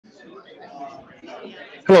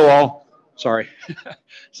Hello, all. Sorry.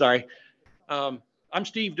 Sorry. I'm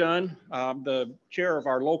Steve Dunn. I'm the chair of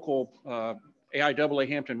our local AIAA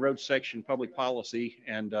Hampton Roads section public policy,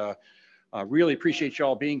 and really appreciate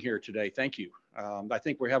y'all being here today. Thank you. I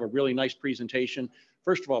think we have a really nice presentation.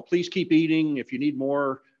 First of all, please keep eating. If you need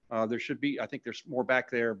more, there should be, I think there's more back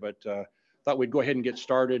there, but thought we'd go ahead and get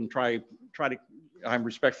started and try to, I'm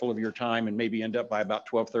respectful of your time and maybe end up by about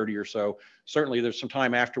 12:30 or so. Certainly there's some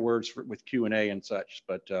time afterwards with Q&A and such,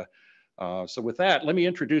 but so with that, let me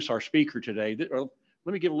introduce our speaker today.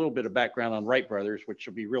 Let me give a little bit of background on Wright Brothers, which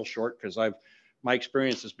will be real short because my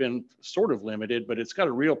experience has been sort of limited, but it's got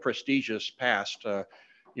a real prestigious past.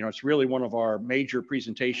 It's really one of our major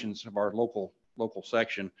presentations of our local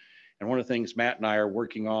section. And one of the things Matt and I are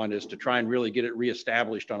working on is to try and really get it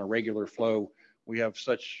reestablished on a regular flow. We have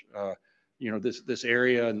such, this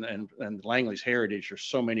area and Langley's heritage. There's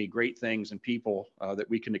so many great things and people that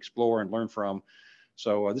we can explore and learn from.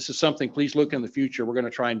 So this is something, please look in the future. We're going to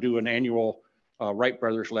try and do an annual Wright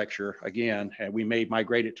Brothers lecture again, and we may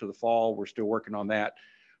migrate it to the fall. We're still working on that.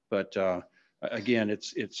 But again,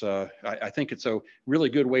 I think it's a really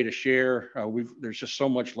good way to share. There's just so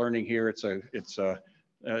much learning here. It's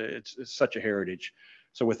such a heritage.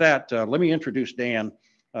 So with that, let me introduce Dan,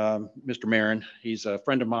 Mr. Marren. He's a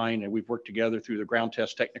friend of mine, and we've worked together through the Ground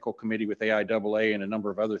Test Technical Committee with AIAA and a number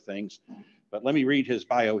of other things. But let me read his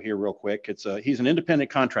bio here real quick. He's an independent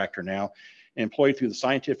contractor now, employed through the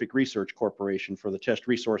Scientific Research Corporation for the Test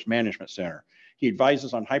Resource Management Center. He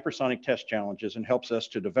advises on hypersonic test challenges and helps us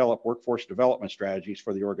to develop workforce development strategies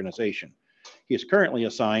for the organization. He is currently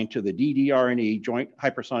assigned to the DDR&E Joint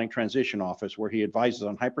Hypersonic Transition Office, where he advises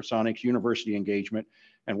on hypersonics, university engagement,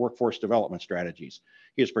 and workforce development strategies.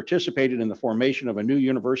 He has participated in the formation of a new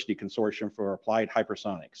university consortium for applied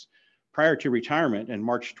hypersonics. Prior to retirement in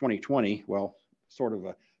March 2020, well, sort of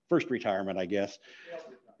a first retirement, I guess.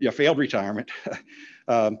 Failed retirement.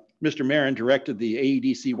 Mr. Marren directed the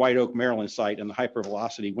AEDC White Oak, Maryland site and the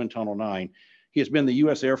Hypervelocity Wind Tunnel 9. He has been the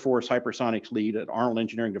U.S. Air Force Hypersonics lead at Arnold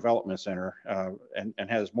Engineering Development Center and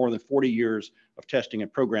has more than 40 years of testing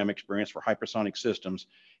and program experience for hypersonic systems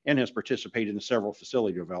and has participated in several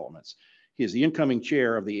facility developments. He is the incoming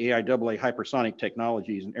chair of the AIAA Hypersonic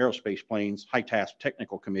Technologies and Aerospace Planes High Task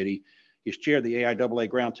Technical Committee. He's chaired the AIAA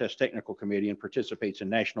Ground Test Technical Committee and participates in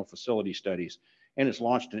national facility studies and has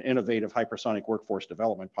launched an innovative hypersonic workforce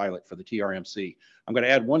development pilot for the TRMC. I'm going to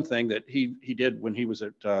add one thing that he did when he was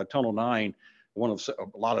at Tunnel 9, one of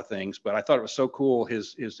a lot of things, but I thought it was so cool,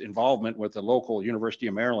 his involvement with the local University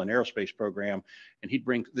of Maryland aerospace program. And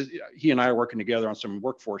he and I are working together on some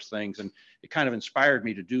workforce things, and it kind of inspired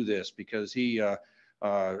me to do this because he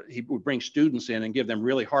would bring students in and give them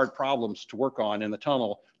really hard problems to work on in the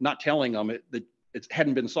tunnel, not telling them that it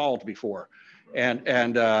hadn't been solved before. And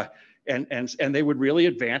they would really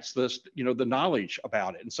advance this, the knowledge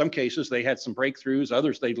about it. In some cases, they had some breakthroughs.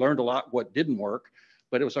 Others, they learned a lot what didn't work,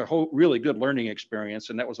 but it was a whole really good learning experience.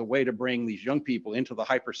 And that was a way to bring these young people into the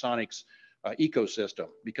hypersonics ecosystem,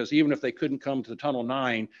 because even if they couldn't come to Tunnel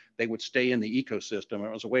 9, they would stay in the ecosystem.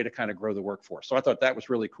 It was a way to kind of grow the workforce. So I thought that was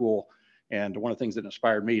really cool. And one of the things that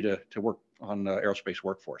inspired me to work on aerospace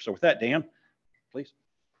workforce. So with that, Dan, please.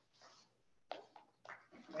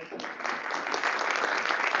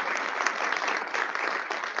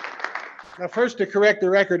 Now, first, to correct the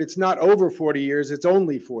record, it's not over 40 years, it's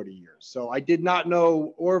only 40 years. So I did not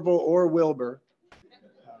know Orville or Wilbur.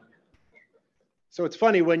 So it's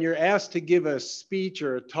funny, when you're asked to give a speech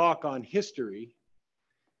or a talk on history,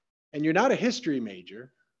 and you're not a history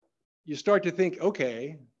major, you start to think,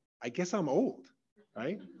 okay, I guess I'm old,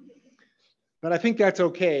 right? But I think that's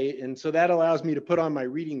okay. And so that allows me to put on my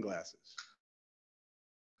reading glasses.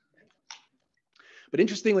 But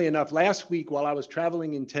interestingly enough, last week while I was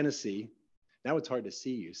traveling in Tennessee, now it's hard to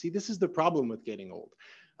see you. See, this is the problem with getting old.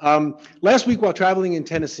 Last week while traveling in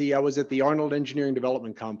Tennessee, I was at the Arnold Engineering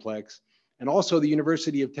Development Complex and also the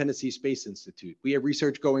University of Tennessee Space Institute. We have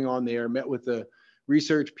research going on there, met with the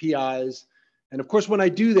research PIs. And of course, when I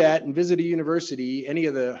do that and visit a university, any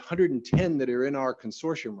of the 110 that are in our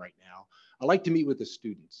consortium right now, I like to meet with the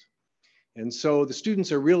students. And so the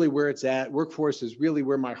students are really where it's at. Workforce is really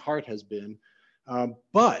where my heart has been.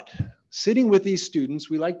 But sitting with these students,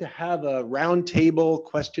 we like to have a round table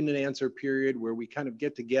question and answer period where we kind of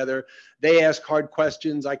get together. They ask hard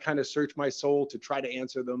questions. I kind of search my soul to try to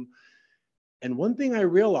answer them. And one thing I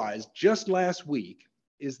realized just last week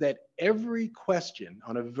is that every question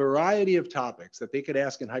on a variety of topics that they could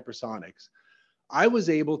ask in hypersonics, I was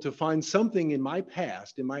able to find something in my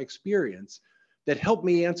past, in my experience, that helped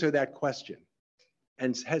me answer that question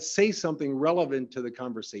and say something relevant to the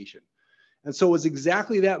conversation. And so it was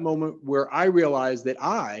exactly that moment where I realized that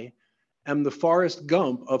I am the Forrest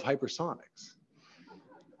Gump of hypersonics.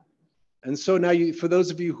 And so now, for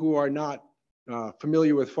those of you who are not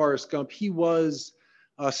familiar with Forrest Gump, he was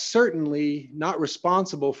certainly not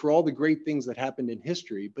responsible for all the great things that happened in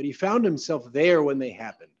history, but he found himself there when they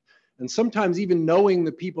happened, and sometimes even knowing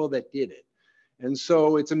the people that did it. And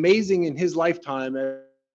so it's amazing in his lifetime,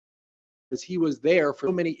 as he was there for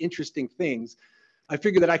so many interesting things, I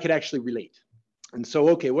figured that I could actually relate. And so,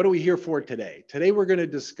 okay, what are we here for today? Today we're going to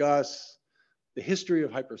discuss the history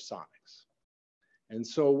of hypersonics. And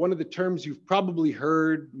so one of the terms you've probably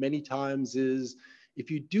heard many times is, if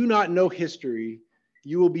you do not know history,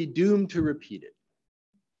 you will be doomed to repeat it.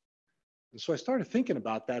 And so I started thinking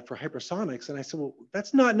about that for hypersonics, and I said, well,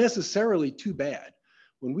 that's not necessarily too bad.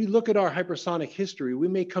 When we look at our hypersonic history, we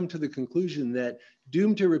may come to the conclusion that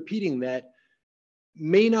doomed to repeating that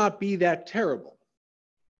may not be that terrible.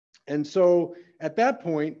 And so at that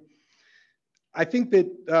point, I think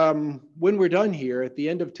that when we're done here at the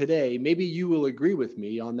end of today, maybe you will agree with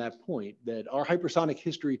me on that point, that our hypersonic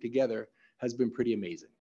history together has been pretty amazing.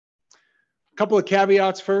 A couple of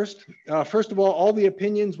caveats first. First of all the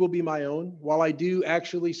opinions will be my own. While I do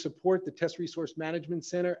actually support the Test Resource Management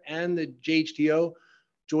Center and the JHTO,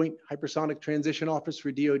 Joint Hypersonic Transition Office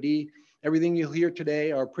for DoD, everything you'll hear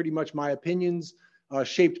today are pretty much my opinions,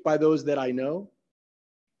 shaped by those that I know.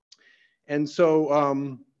 And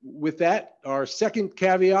so with that, our second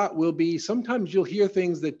caveat will be, sometimes you'll hear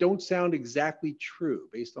things that don't sound exactly true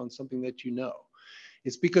based on something that you know.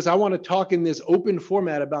 It's because I want to talk in this open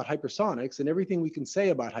format about hypersonics, and everything we can say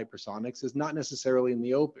about hypersonics is not necessarily in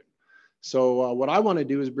the open. So what I want to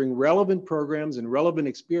do is bring relevant programs and relevant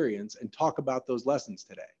experience and talk about those lessons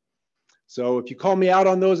today. So if you call me out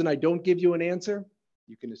on those and I don't give you an answer,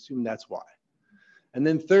 you can assume that's why. And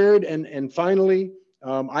then third and finally,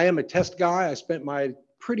 I am a test guy. I spent my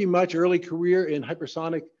pretty much early career in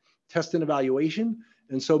hypersonic test and evaluation.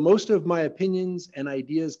 And so most of my opinions and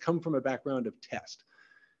ideas come from a background of test.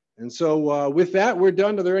 And so with that, we're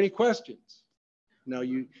done. Are there any questions? No,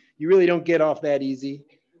 you really don't get off that easy.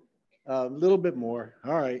 A little bit more.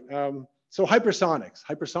 All right. So hypersonics.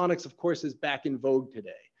 Hypersonics, of course, is back in vogue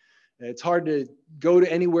today. It's hard to go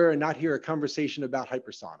to anywhere and not hear a conversation about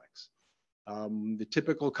hypersonics. The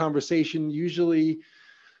typical conversation usually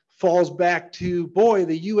falls back to, boy,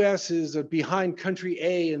 the US is behind country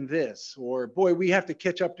A in this, or boy, we have to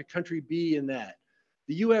catch up to country B in that.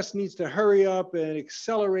 The US needs to hurry up and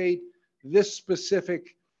accelerate this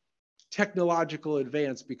specific technological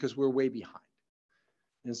advance because we're way behind.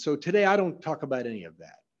 And so today I don't talk about any of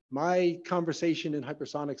that. My conversation in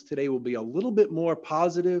hypersonics today will be a little bit more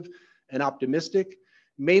positive and optimistic,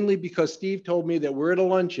 mainly because Steve told me that we're at a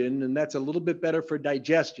luncheon, and that's a little bit better for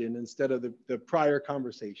digestion instead of the prior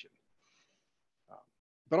conversation.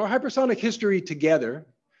 But our hypersonic history together, and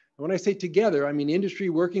when I say together, I mean industry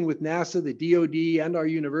working with NASA, the DoD, and our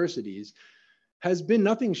universities, has been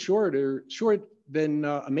nothing short than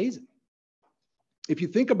amazing. If you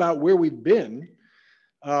think about where we've been,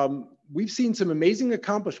 we've seen some amazing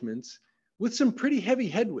accomplishments with some pretty heavy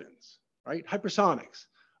headwinds, right? Hypersonics.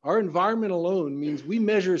 Our environment alone means we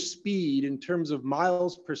measure speed in terms of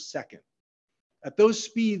miles per second. At those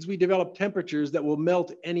speeds, we develop temperatures that will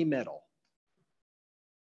melt any metal.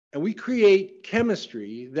 And we create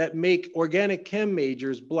chemistry that make organic chem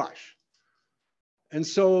majors blush. And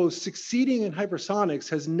so succeeding in hypersonics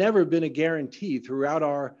has never been a guarantee throughout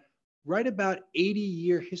our right about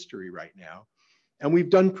 80-year history right now. And we've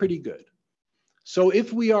done pretty good. So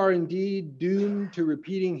if we are indeed doomed to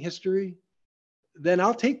repeating history, then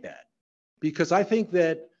I'll take that, because I think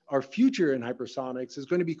that our future in hypersonics is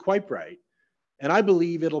going to be quite bright. And I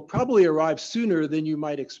believe it'll probably arrive sooner than you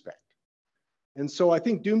might expect. And so I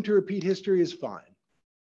think doomed to repeat history is fine.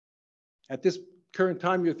 At this current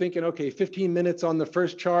time, you're thinking, okay, 15 minutes on the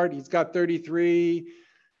first chart, he's got 33.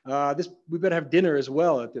 We better have dinner as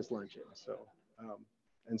well at this luncheon.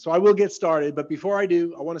 And so I will get started. But before I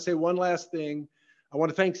do, I want to say one last thing. I want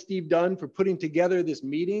to thank Steve Dunn for putting together this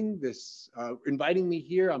meeting, inviting me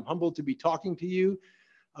here. I'm humbled to be talking to you.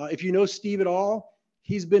 If you know Steve at all,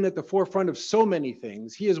 he's been at the forefront of so many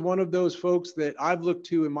things. He is one of those folks that I've looked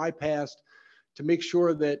to in my past to make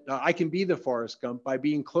sure that I can be the Forrest Gump by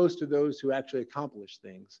being close to those who actually accomplish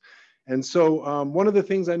things. And so one of the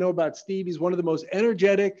things I know about Steve, he's one of the most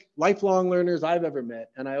energetic, lifelong learners I've ever met,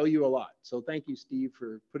 and I owe you a lot. So thank you, Steve,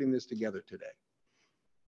 for putting this together today.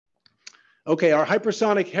 Okay, our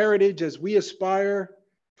hypersonic heritage as we aspire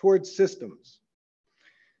towards systems.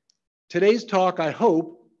 Today's talk, I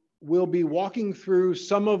hope, will be walking through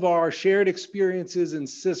some of our shared experiences and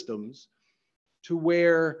systems to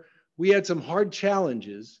where we had some hard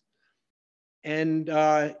challenges. And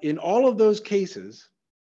in all of those cases,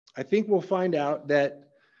 I think we'll find out that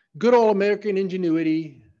good old American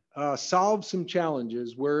ingenuity solved some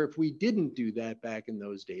challenges where if we didn't do that back in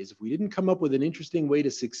those days, if we didn't come up with an interesting way to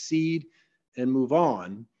succeed and move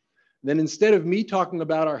on, then instead of me talking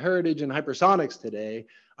about our heritage in hypersonics today,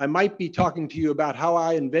 I might be talking to you about how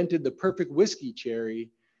I invented the perfect whiskey cherry,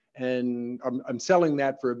 and I'm selling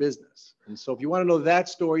that for a business. And so if you want to know that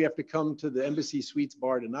story, you have to come to the Embassy Suites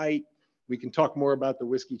bar tonight. We can talk more about the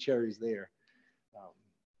whiskey cherries there.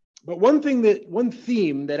 But one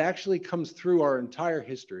theme that actually comes through our entire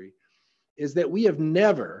history is that we have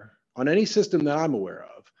never, on any system that I'm aware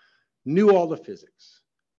of, knew all the physics.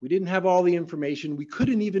 We didn't have all the information. We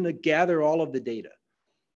couldn't even gather all of the data.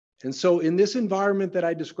 And so in this environment that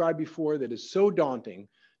I described before that is so daunting,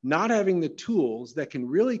 not having the tools that can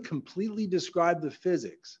really completely describe the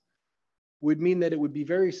physics would mean that it would be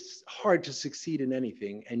very hard to succeed in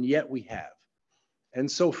anything, and yet we have. And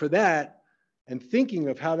so for that, and thinking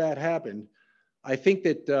of how that happened, I think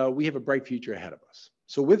that we have a bright future ahead of us.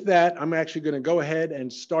 So with that, I'm actually going to go ahead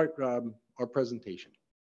and start our presentation.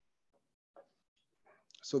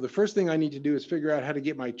 So the first thing I need to do is figure out how to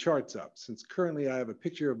get my charts up, since currently I have a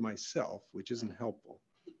picture of myself, which isn't helpful.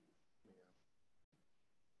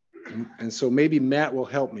 And so maybe Matt will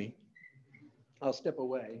help me. I'll step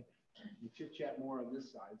away and chit chat more on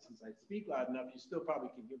this side. Since I speak loud enough, you still probably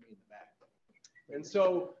can hear me in the back. And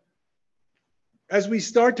so as we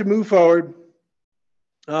start to move forward,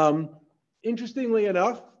 interestingly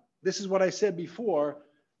enough, this is what I said before,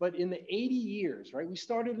 but in the 80 years, right? We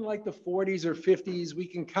started in like the 40s or 50s. We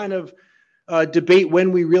can kind of debate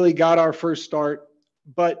when we really got our first start,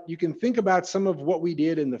 but you can think about some of what we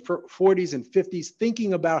did in the 40s and 50s,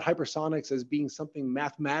 thinking about hypersonics as being something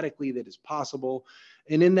mathematically that is possible.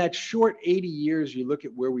 And in that short 80 years, you look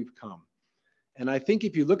at where we've come. And I think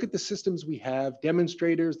if you look at the systems we have,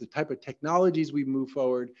 demonstrators, the type of technologies we move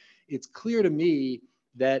forward, it's clear to me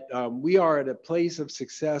that we are at a place of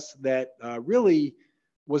success that really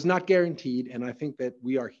was not guaranteed. And I think that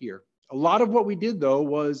we are here. A lot of what we did, though,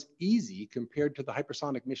 was easy compared to the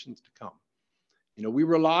hypersonic missions to come. You know, we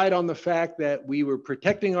relied on the fact that we were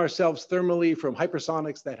protecting ourselves thermally from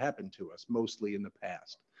hypersonics that happened to us, mostly in the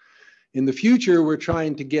past. In the future, we're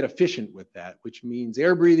trying to get efficient with that, which means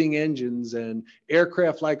air-breathing engines and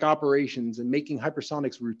aircraft-like operations and making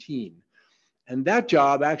hypersonics routine. And that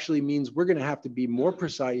job actually means we're going to have to be more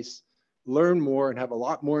precise, learn more, and have a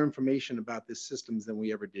lot more information about these systems than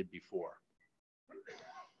we ever did before.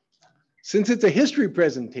 Since it's a history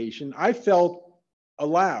presentation, I felt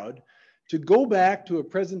allowed to go back to a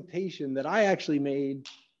presentation that I actually made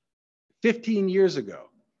 15 years ago.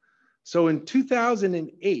 So in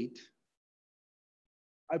 2008,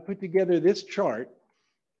 I put together this chart,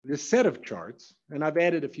 this set of charts, and I've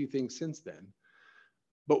added a few things since then.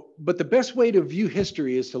 But the best way to view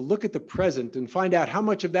history is to look at the present and find out how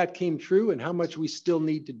much of that came true and how much we still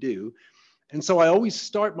need to do. And so I always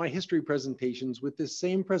start my history presentations with this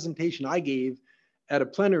same presentation I gave at a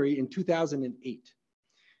plenary in 2008.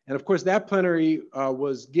 And of course, that plenary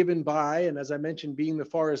was given by, and as I mentioned, being the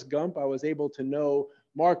Forrest Gump, I was able to know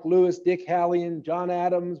Mark Lewis, Dick Hallion, John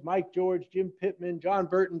Adams, Mike George, Jim Pittman, John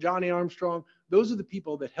Burton, Johnny Armstrong. Those are the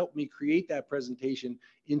people that helped me create that presentation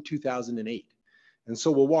in 2008. And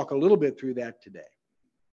so we'll walk a little bit through that today.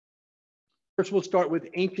 First, we'll start with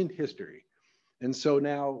ancient history. And so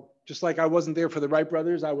now, just like I wasn't there for the Wright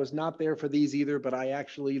brothers, I was not there for these either, but I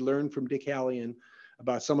actually learned from Dick Hallion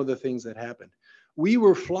about some of the things that happened. We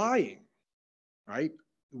were flying, right?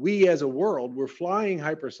 We as a world were flying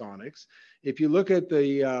hypersonics. If you look at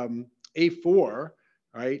the A4,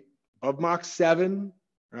 right, above Mach 7,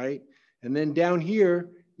 right? And then down here,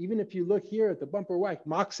 even if you look here at the bumper whack,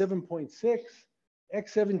 Mach 7.6,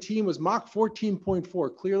 X-17 was Mach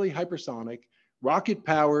 14.4, clearly hypersonic, rocket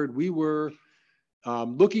powered. We were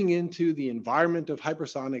looking into the environment of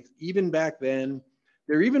hypersonics even back then.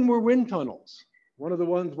 There even were wind tunnels. One of the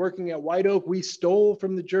ones working at White Oak, we stole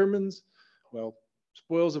from the Germans. Well,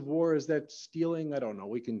 spoils of war, is that stealing? I don't know.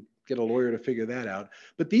 We can get a lawyer to figure that out.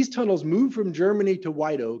 But these tunnels moved from Germany to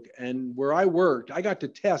White Oak, and where I worked, I got to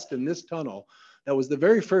test in this tunnel. That was the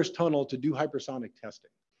very first tunnel to do hypersonic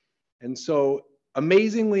testing. And so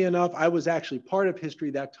amazingly enough, I was actually part of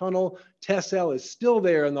history. That tunnel test cell is still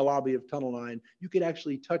there in the lobby of Tunnel 9. You could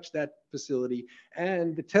actually touch that facility.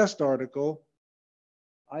 And the test article,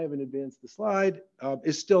 I haven't advanced the slide,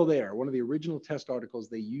 is still there. One of the original test articles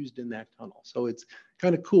they used in that tunnel. So it's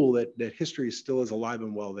kind of cool that history still is alive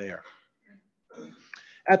and well there.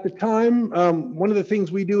 At the time, one of the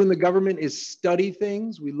things we do in the government is study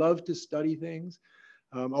things. We love to study things.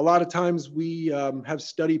 A lot of times we have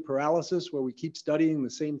study paralysis where we keep studying the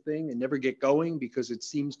same thing and never get going because it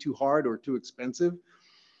seems too hard or too expensive.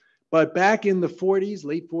 But back in the 40s,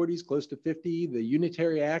 late 40s, close to 50, the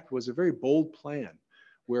Unitary Act was a very bold plan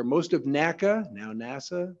where most of NACA, now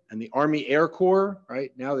NASA, and the Army Air Corps,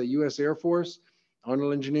 right, now the US Air Force,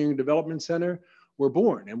 Arnold Engineering Development Center, were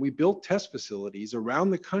born. And we built test facilities around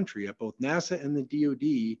the country at both NASA and the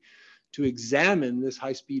DoD to examine this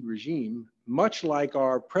high-speed regime, much like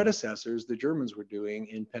our predecessors, the Germans, were doing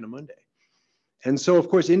in Peenemünde. And so, of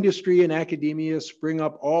course, industry and academia spring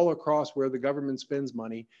up all across where the government spends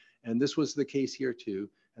money. And this was the case here too.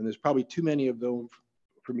 And there's probably too many of them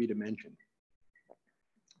for me to mention.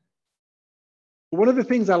 One of the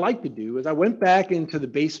things I like to do is I went back into the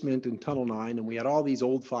basement in Tunnel 9 and we had all these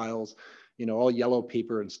old files, you know, all yellow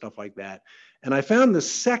paper and stuff like that. And I found the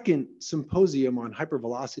second symposium on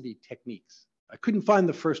hypervelocity techniques. I couldn't find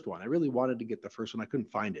the first one. I really wanted to get the first one. I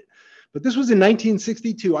couldn't find it. But this was in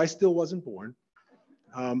 1962. I still wasn't born.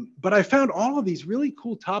 But I found all of these really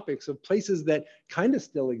cool topics of places that kind of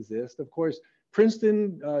still exist. Of course,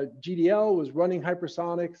 Princeton GDL was running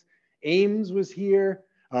hypersonics. Ames was here.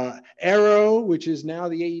 Arrow, which is now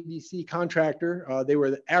the AEDC contractor.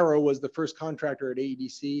 Arrow was the first contractor at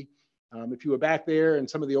AEDC. If you were back there and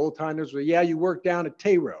some of the old timers were, yeah, you worked down at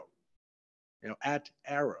Tayrow, you know, at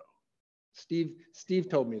Arrow. Steve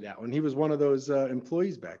told me that when he was one of those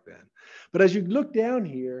employees back then. But as you look down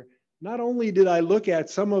here, not only did I look at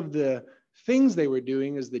some of the things they were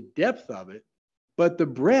doing as the depth of it, but the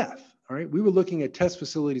breadth, all right? We were looking at test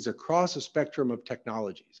facilities across a spectrum of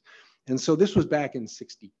technologies. And so this was back in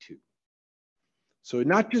 '62. So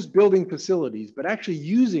not just building facilities, but actually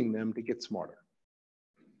using them to get smarter.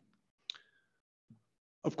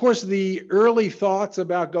 Of course, the early thoughts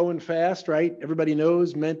about going fast, right? Everybody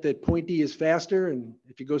knows meant that pointy is faster. And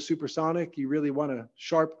if you go supersonic, you really want to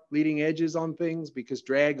sharp leading edges on things because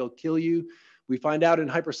drag will kill you. We find out in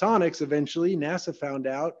hypersonics eventually, NASA found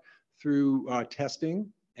out through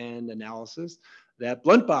testing and analysis that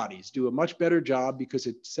blunt bodies do a much better job because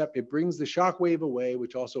it brings the shock wave away,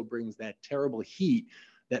 which also brings that terrible heat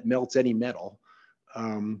that melts any metal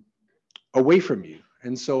away from you.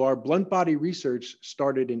 And so our blunt body research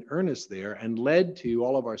started in earnest there and led to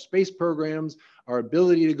all of our space programs, our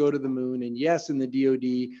ability to go to the moon, and yes, in the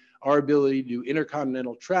DoD, our ability to do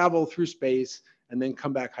intercontinental travel through space and then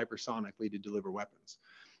come back hypersonically to deliver weapons.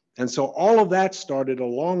 And so all of that started a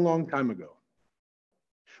long, long time ago.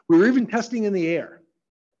 We were even testing in the air.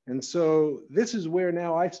 And so this is where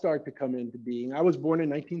now I start to come into being. I was born in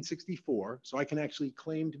 1964, so I can actually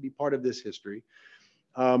claim to be part of this history.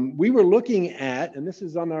 We were looking at, and this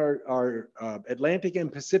is on our Atlantic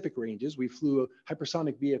and Pacific ranges, we flew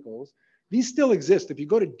hypersonic vehicles. These still exist. If you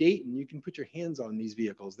go to Dayton, you can put your hands on these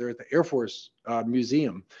vehicles. They're at the Air Force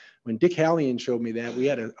Museum. When Dick Hallian showed me that, we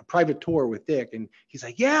had a private tour with Dick, and he's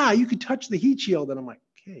like, yeah, you could touch the heat shield. And I'm like,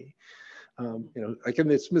 okay. You know, like in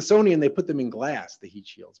the Smithsonian, they put them in glass, the heat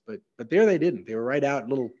shields, but there they didn't. They were right out,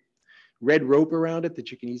 little red rope around it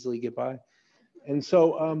that you can easily get by. And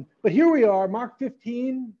so, but here we are, Mach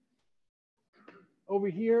 15 over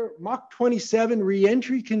here, Mach 27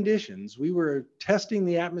 re-entry conditions. We were testing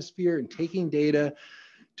the atmosphere and taking data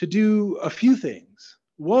to do a few things.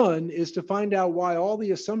 One is to find out why all the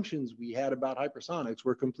assumptions we had about hypersonics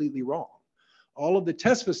were completely wrong. All of the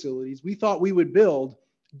test facilities we thought we would build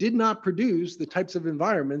did not produce the types of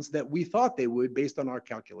environments that we thought they would based on our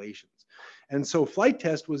calculations. And so flight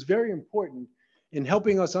test was very important in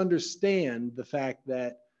helping us understand the fact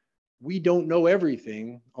that we don't know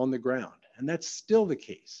everything on the ground. And that's still the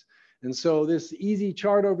case. And so this easy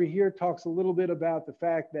chart over here talks a little bit about the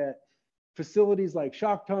fact that facilities like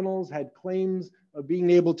shock tunnels had claims of being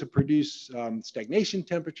able to produce stagnation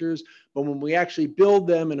temperatures, but when we actually build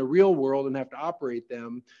them in a real world and have to operate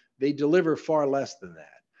them, they deliver far less than that.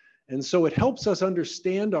 And so it helps us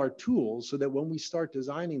understand our tools so that when we start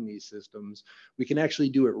designing these systems, we can actually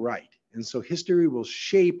do it right. And so history will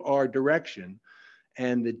shape our direction.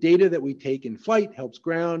 And the data that we take in flight helps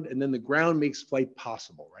ground, and then the ground makes flight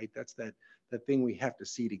possible, right? That's that thing we have to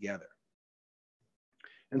see together.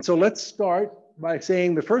 And so let's start by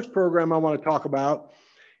saying the first program I want to talk about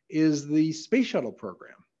is the space shuttle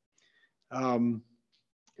program,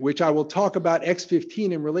 which I will talk about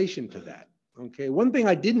X-15 in relation to that. Okay, one thing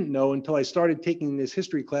I didn't know until I started taking this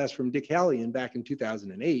history class from Dick Hallian back in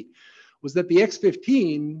 2008 was that the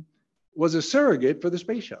X-15 was a surrogate for the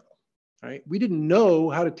space shuttle, right? We didn't know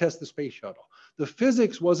how to test the space shuttle. The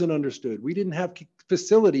physics wasn't understood. We didn't have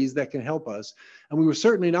facilities that can help us. And we were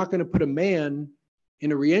certainly not going to put a man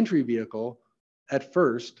in a reentry vehicle at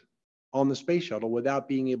first on the space shuttle without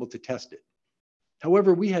being able to test it.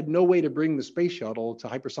 However, we had no way to bring the space shuttle to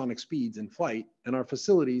hypersonic speeds in flight, and our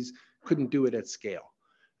facilities couldn't do it at scale.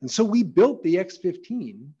 And so we built the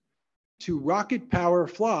X-15 to rocket power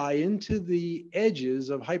fly into the edges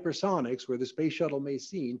of hypersonics where the space shuttle may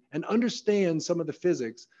see and understand some of the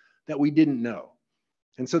physics that we didn't know.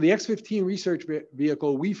 And so the X-15 research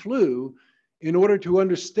vehicle we flew in order to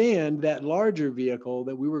understand that larger vehicle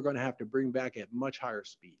that we were going to have to bring back at much higher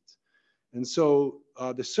speeds. And so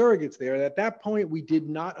the surrogates there, at that point, we did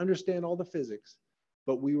not understand all the physics,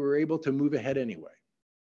 but we were able to move ahead anyway.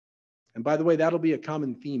 And by the way, that'll be a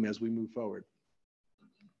common theme as we move forward.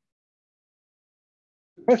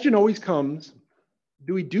 The question always comes,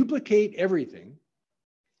 do we duplicate everything,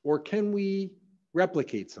 or can we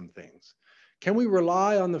replicate some things? Can we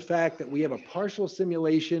rely on the fact that we have a partial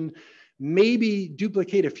simulation, maybe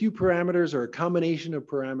duplicate a few parameters or a combination of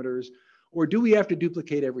parameters, or do we have to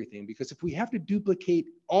duplicate everything? Because if we have to duplicate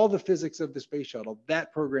all the physics of the space shuttle,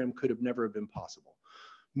 that program could have never been possible.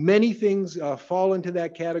 Many things fall into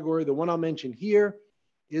that category. The one I'll mention here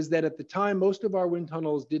is that at the time, most of our wind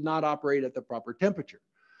tunnels did not operate at the proper temperature.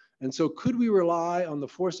 And so could we rely on the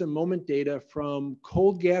force and moment data from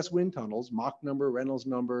cold gas wind tunnels, Mach number, Reynolds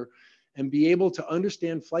number, and be able to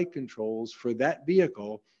understand flight controls for that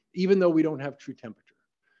vehicle, even though we don't have true temperature?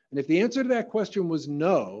 And if the answer to that question was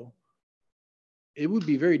no, it would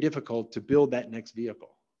be very difficult to build that next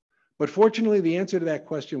vehicle. But fortunately, the answer to that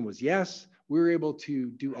question was yes. We were able to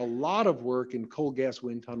do a lot of work in cold gas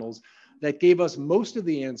wind tunnels that gave us most of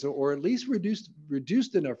the answer, or at least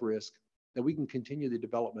reduced enough risk that we can continue the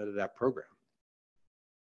development of that program.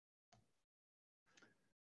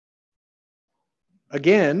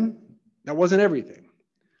 Again, that wasn't everything.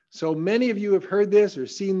 So many of you have heard this or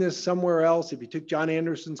seen this somewhere else. If you took John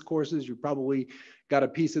Anderson's courses, you probably got a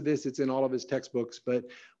piece of this. It's in all of his textbooks. But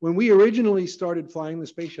when we originally started flying the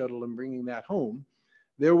space shuttle and bringing that home,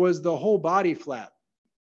 there was the whole body flap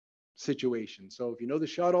situation. So if you know the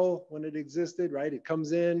shuttle, when it existed, right, it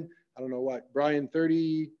comes in, I don't know what, Brian,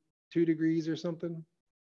 32 degrees or something?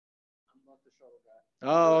 I'm not the shuttle guy.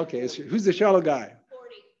 Oh, okay. Who's the shuttle guy?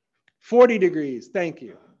 40. 40 degrees. Thank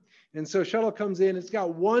you. And so shuttle comes in, it's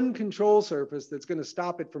got one control surface that's going to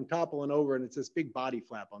stop it from toppling over, and it's this big body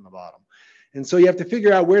flap on the bottom. And so you have to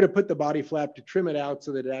figure out where to put the body flap to trim it out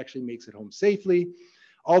so that it actually makes it home safely.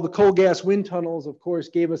 All the cold gas wind tunnels, of course,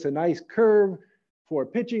 gave us a nice curve for a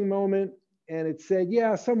pitching moment. And it said,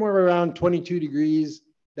 yeah, somewhere around 22 degrees,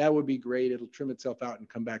 that would be great. It'll trim itself out and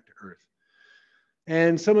come back to Earth.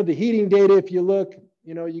 And some of the heating data, if you look,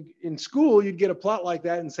 you know, in school, you'd get a plot like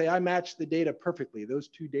that and say, I matched the data perfectly. Those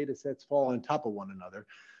two data sets fall on top of one another.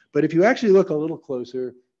 But if you actually look a little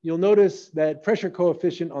closer, you'll notice that pressure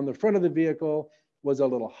coefficient on the front of the vehicle was a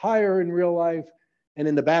little higher in real life. And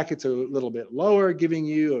in the back, it's a little bit lower, giving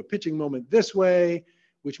you a pitching moment this way,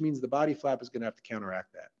 which means the body flap is going to have to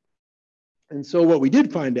counteract that. And so what we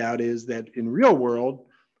did find out is that in real world,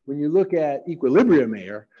 when you look at equilibrium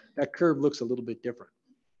air, that curve looks a little bit different.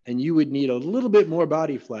 And you would need a little bit more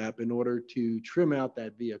body flap in order to trim out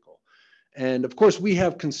that vehicle. And of course, we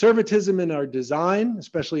have conservatism in our design,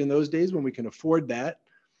 especially in those days when we can afford that.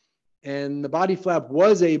 And the body flap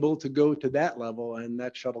was able to go to that level, and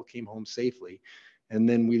that shuttle came home safely. And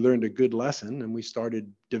then we learned a good lesson, and we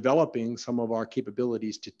started developing some of our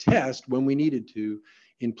capabilities to test when we needed to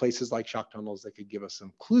in places like shock tunnels that could give us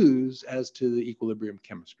some clues as to the equilibrium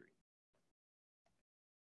chemistry.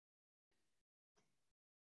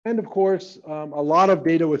 And of course, a lot of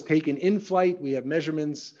data was taken in flight. We have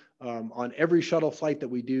measurements on every shuttle flight that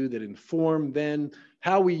we do that inform then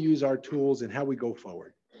how we use our tools and how we go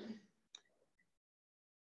forward.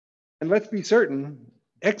 And let's be certain,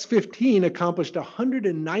 X-15 accomplished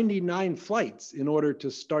 199 flights in order to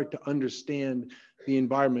start to understand the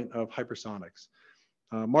environment of hypersonics.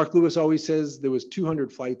 Mark Lewis always says there was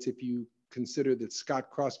 200 flights if you consider that Scott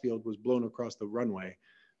Crossfield was blown across the runway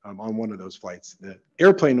on one of those flights. The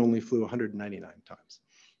airplane only flew 199 times.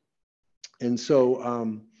 And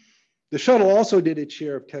so the shuttle also did its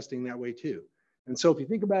share of testing that way too. And so if you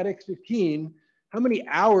think about X-15, how many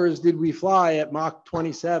hours did we fly at Mach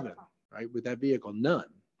 27, right, with that vehicle? None.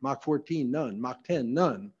 Mach 14, none. Mach 10,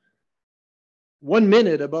 none. 1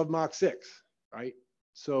 minute above Mach 6, right?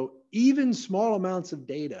 So even small amounts of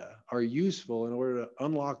data are useful in order to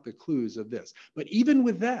unlock the clues of this. But even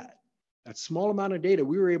with that small amount of data,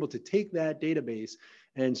 we were able to take that database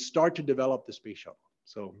and start to develop the space shuttle.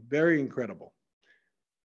 So very incredible.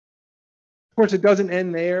 Of course, it doesn't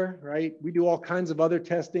end there, right? We do all kinds of other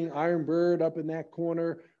testing. Iron Bird up in that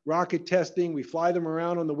corner, rocket testing. We fly them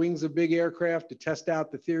around on the wings of big aircraft to test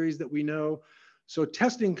out the theories that we know. So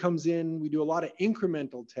testing comes in. We do a lot of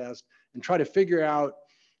incremental tests, and try to figure out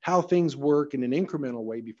how things work in an incremental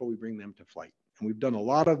way before we bring them to flight. And we've done a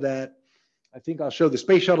lot of that. I think I'll show the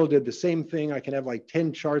space shuttle did the same thing. I can have like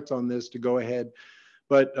 10 charts on this to go ahead.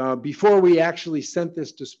 But before we actually sent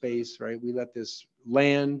this to space, right, we let this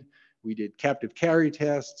land. We did captive carry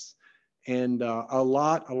tests and a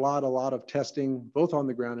lot of testing, both on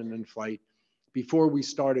the ground and in flight, before we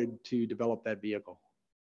started to develop that vehicle.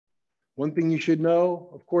 One thing you should know,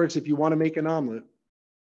 of course, if you want to make an omelet,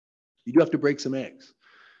 you do have to break some eggs.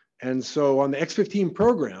 And so on the X-15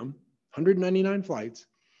 program, 199 flights,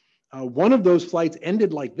 one of those flights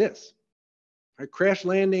ended like this, right? Crash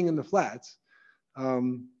landing in the flats.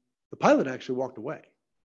 The pilot actually walked away.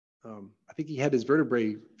 I think he had his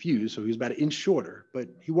vertebrae fused, so he was about an inch shorter, but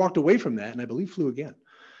he walked away from that and I believe flew again.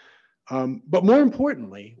 But more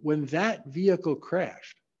importantly, when that vehicle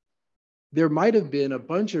crashed, there might have been a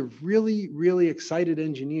bunch of really excited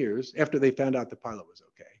engineers after they found out the pilot was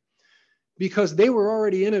okay, because they were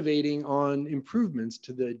already innovating on improvements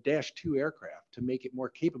to the Dash 2 aircraft to make it more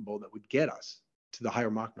capable that would get us to the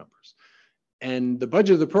higher Mach numbers. And the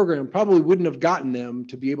budget of the program probably wouldn't have gotten them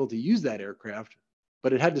to be able to use that aircraft,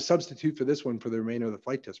 but it had to substitute for this one for the remainder of the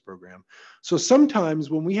flight test program. So sometimes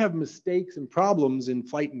when we have mistakes and problems in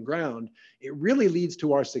flight and ground, it really leads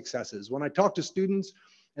to our successes. When I talk to students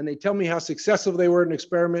and they tell me how successful they were in an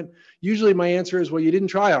experiment, usually my answer is, well, you didn't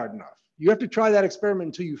try hard enough. You have to try that experiment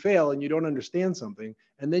until you fail and you don't understand something,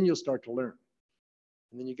 and then you'll start to learn.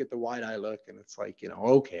 And then you get the wide eye look and it's like,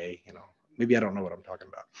 okay, maybe I don't know what I'm talking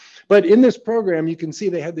about. But in this program, you can see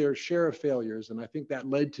they had their share of failures. And I think that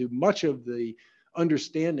led to much of the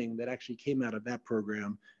understanding that actually came out of that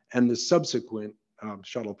program and the subsequent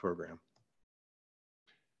shuttle program.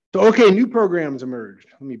 So, okay, new programs emerged.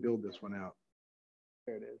 Let me build this one out.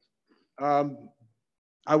 There it is.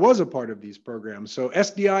 I was a part of these programs. So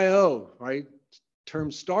SDIO, right,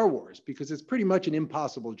 termed Star Wars, because it's pretty much an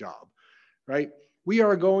impossible job, right? We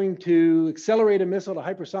are going to accelerate a missile to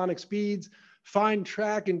hypersonic speeds, find,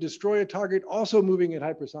 track, and destroy a target also moving at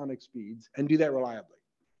hypersonic speeds, and do that reliably,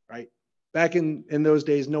 right? Back in those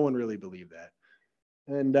days, no one really believed that.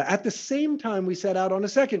 And at the same time, we set out on a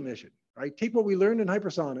second mission, right? Take what we learned in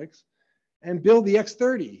hypersonics and build the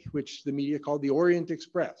X-30, which the media called the Orient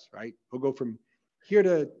Express, right? We'll go from here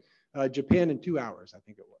to Japan in 2 hours, I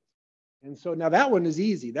think it was. And so now that one is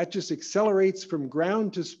easy. That just accelerates from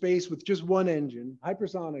ground to space with just one engine,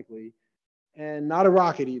 hypersonically, and not a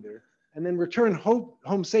rocket either. And then return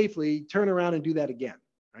home safely, turn around and do that again,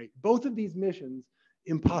 right? Both of these missions,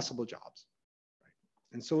 impossible jobs. Right?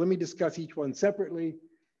 And so let me discuss each one separately.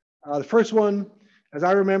 The first one, as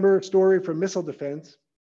I remember, a story from missile defense,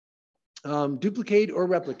 duplicate or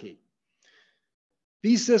replicate.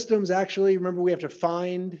 These systems actually, remember, we have to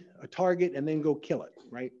find a target and then go kill it,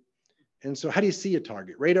 right? And so how do you see a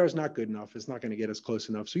target? Radar is not good enough. It's not going to get us close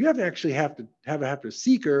enough. So you have to actually have a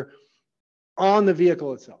seeker on the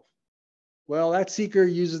vehicle itself. Well, that seeker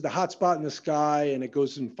uses the hot spot in the sky and it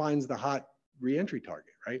goes and finds the hot reentry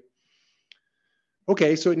target, right?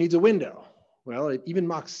 Okay, so it needs a window. Well, even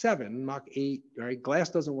Mach 7, Mach 8, right? Glass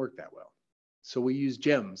doesn't work that well. So we use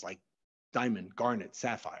gems like diamond, garnet,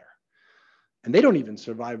 sapphire. And they don't even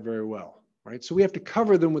survive very well. Right? So we have to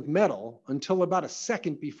cover them with metal until about a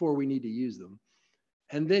second before we need to use them.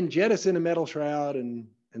 And then jettison a metal shroud and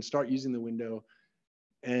start using the window.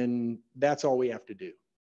 And that's all we have to do.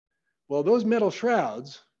 Well, those metal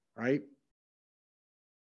shrouds, right?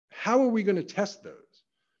 How are we going to test those?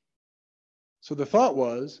 So the thought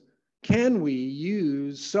was, can we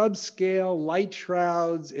use subscale light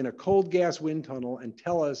shrouds in a cold gas wind tunnel and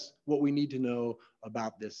tell us what we need to know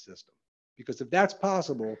about this system? Because if that's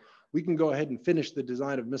possible, we can go ahead and finish the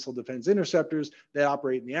design of missile defense interceptors that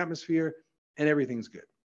operate in the atmosphere, and everything's good.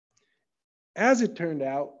 As it turned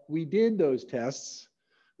out, we did those tests.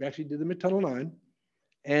 We actually did them at Tunnel 9,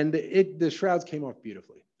 and the shrouds came off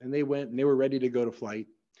beautifully. And they went and they were ready to go to flight.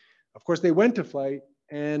 Of course, they went to flight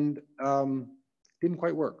and didn't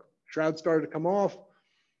quite work. Shrouds started to come off.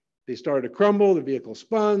 They started to crumble. The vehicle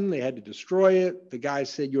spun. They had to destroy it. The guys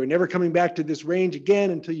said, "You are never coming back to this range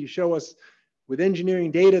again until you show us with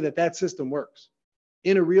engineering data that system works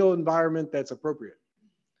in a real environment that's appropriate."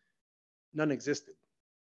 None existed.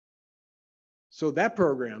 So that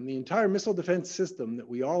program, the entire missile defense system that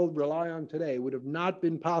we all rely on today, would have not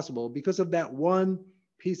been possible because of that one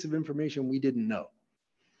piece of information we didn't know.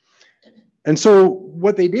 And so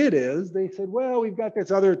what they did is they said, well, we've got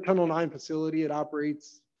this other Tunnel 9 facility. It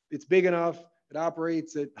operates, it's big enough. It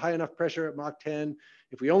operates at high enough pressure at Mach 10.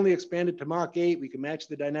 If we only expand it to Mach 8, we can match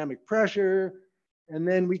the dynamic pressure. And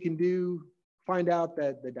then we can find out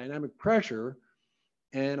that the dynamic pressure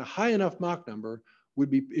and a high enough Mach number would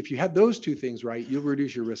be, if you had those two things right, you'll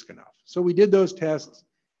reduce your risk enough. So we did those tests.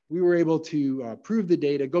 We were able to prove the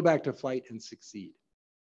data, go back to flight and succeed.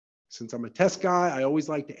 Since I'm a test guy, I always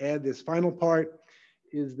like to add this final part,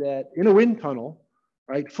 is that in a wind tunnel,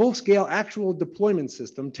 right, full scale actual deployment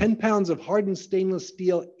system, 10 pounds of hardened stainless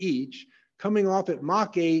steel each, coming off at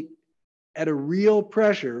Mach 8 at a real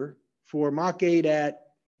pressure for Mach 8 at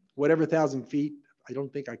whatever 1,000 feet. I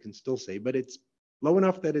don't think I can still say, but it's low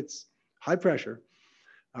enough that it's high pressure.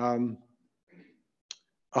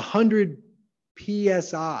 100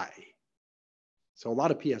 PSI. So a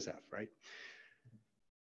lot of PSF, right?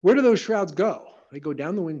 Where do those shrouds go? They go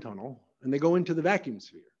down the wind tunnel and they go into the vacuum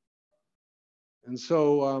sphere. And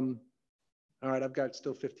so, all right, I've got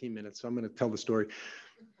still 15 minutes, so I'm going to tell the story.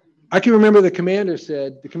 I can remember the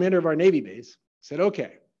commander of our Navy base said,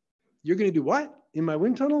 okay, you're going to do what in my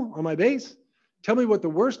wind tunnel on my base? Tell me what the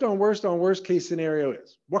worst on worst case scenario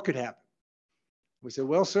is. What could happen? We said,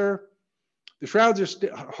 well, sir, the shrouds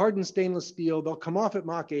are hardened stainless steel. They'll come off at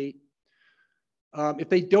Mach 8. If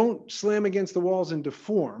they don't slam against the walls and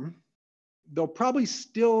deform, they'll probably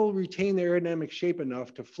still retain their aerodynamic shape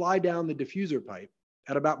enough to fly down the diffuser pipe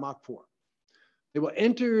at about Mach 4. They will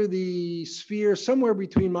enter the sphere somewhere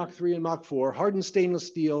between Mach 3 and Mach 4, hardened stainless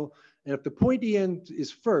steel. And if the pointy end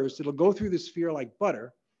is first, it'll go through the sphere like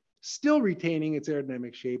butter, still retaining its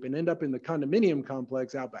aerodynamic shape, and end up in the condominium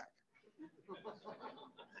complex out back.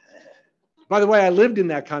 By the way, I lived in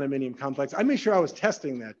that condominium complex. I made sure I was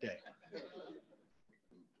testing that day.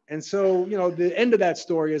 And so, you know, the end of that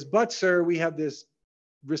story is, but sir, we have this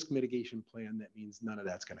risk mitigation plan that means none of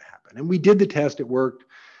that's going to happen. And we did the test, it worked.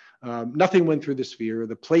 Nothing went through the sphere.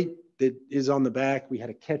 The plate that is on the back, we had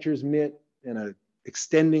a catcher's mitt and a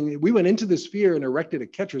extending, we went into the sphere and erected a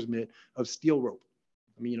catcher's mitt of steel rope.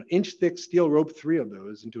 I mean, you know, inch thick steel rope, 3 of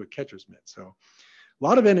those into a catcher's mitt. So a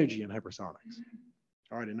lot of energy in hypersonics.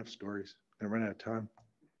 All right, enough stories. I'm gonna run out of time.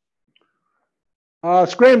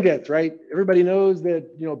 Scramjets, right? Everybody knows that,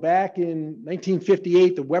 you know, back in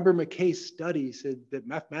 1958, the Weber-McKay study said that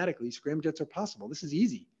mathematically scramjets are possible. This is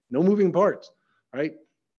easy, no moving parts, right?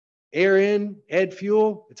 Air in, add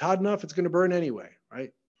fuel, it's hot enough, it's gonna burn anyway,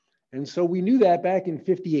 right? And so we knew that back in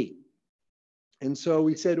 58. And so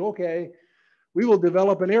we said, okay, we will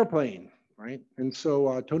develop an airplane, right? And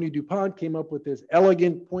so Tony DuPont came up with this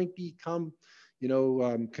elegant pointy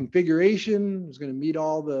configuration. It was going to meet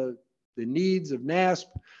all the needs of NASP.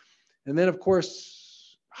 And then, of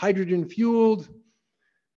course, hydrogen fueled.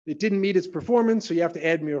 It didn't meet its performance, so you have to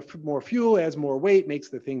add more fuel, adds more weight, makes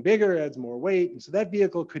the thing bigger, adds more weight. And so that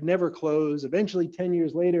vehicle could never close. Eventually, 10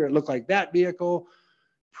 years later, it looked like that vehicle.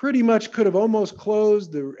 Pretty much could have almost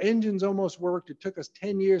closed. The engines almost worked. It took us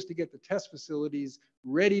 10 years to get the test facilities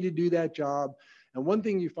ready to do that job. And one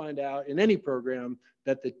thing you find out in any program,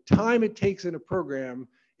 that the time it takes in a program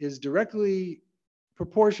is directly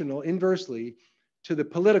proportional, inversely, to the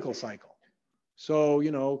political cycle. So,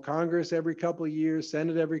 you know, Congress every couple of years,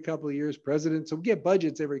 Senate every couple of years, president. So we get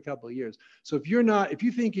budgets every couple of years. So if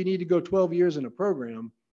you think you need to go 12 years in a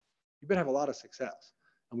program, you better have a lot of success.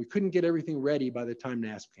 And we couldn't get everything ready by the time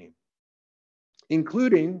NASP came,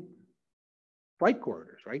 including flight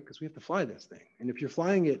corridors, right? Because we have to fly this thing. And if you're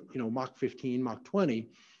flying it, you know, Mach 15, Mach 20,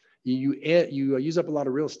 you use up a lot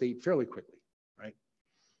of real estate fairly quickly, right?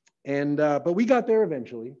 And but we got there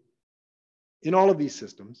eventually in all of these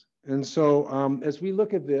systems. And so as we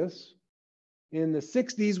look at this, in the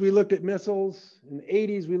 60s, we looked at missiles. In the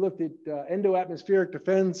 80s, we looked at endo-atmospheric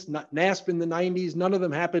defense, NASP in the 90s. None of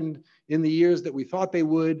them happened in the years that we thought they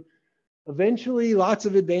would. Eventually, lots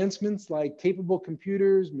of advancements like capable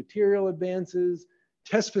computers, material advances,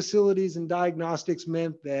 test facilities and diagnostics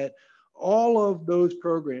meant that all of those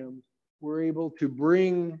programs were able to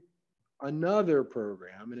bring another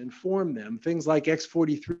program and inform them, things like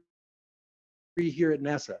X-43 here at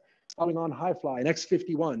NASA, following on high fly and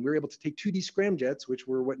X-51. We were able to take 2D scramjets, which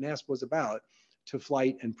were what NASP was about, to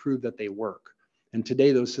flight and prove that they work. And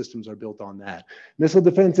today those systems are built on that. Missile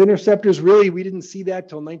defense interceptors, really, we didn't see that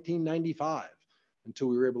till 1995 until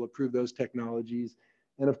we were able to prove those technologies.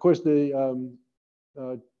 And of course, the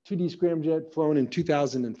 2D scramjet flown in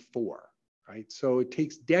 2004, right? So it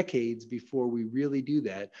takes decades before we really do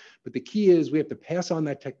that. But the key is we have to pass on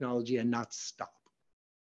that technology and not stop.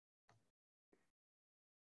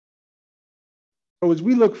 So as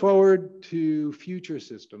we look forward to future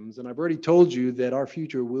systems, and I've already told you that our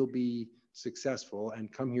future will be successful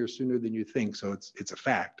and come here sooner than you think, so it's a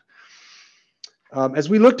fact. As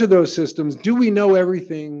we look to those systems, do we know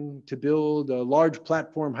everything to build a large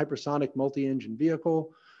platform hypersonic multi-engine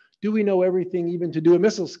vehicle? Do we know everything even to do a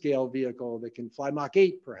missile scale vehicle that can fly Mach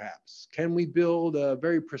 8 perhaps? Can we build a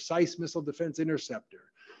very precise missile defense interceptor?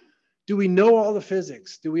 Do we know all the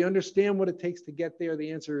physics? Do we understand what it takes to get there?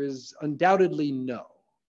 The answer is undoubtedly no.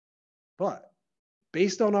 But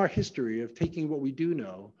based on our history of taking what we do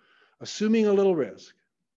know, assuming a little risk,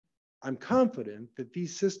 I'm confident that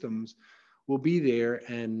these systems will be there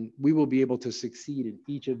and we will be able to succeed in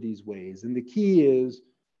each of these ways. And the key is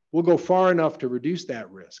we'll go far enough to reduce that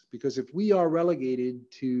risk, because if we are relegated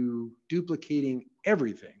to duplicating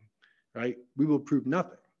everything, right, we will prove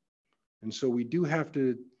nothing. And so we do have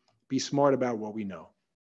to be smart about what we know.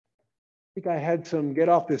 I think I had some get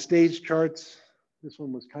off the stage charts. This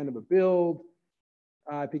one was kind of a build.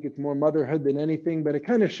 I think it's more motherhood than anything, but it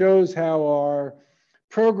kind of shows how our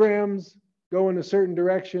programs go in a certain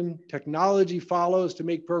direction, technology follows to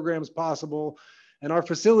make programs possible, and our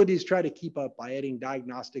facilities try to keep up by adding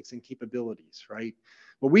diagnostics and capabilities, right?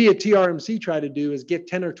 What we at TRMC try to do is get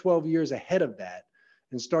 10 or 12 years ahead of that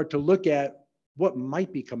and start to look at what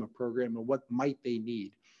might become a program and what might they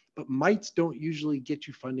need. But mights don't usually get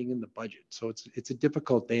you funding in the budget. So it's a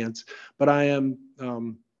difficult dance, but I am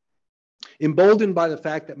emboldened by the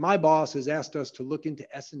fact that my boss has asked us to look into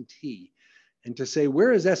S&T and to say,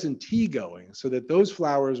 where is S&T going? So that those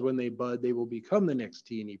flowers, when they bud, they will become the next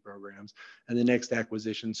T&E programs and the next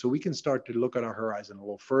acquisition. So we can start to look at our horizon a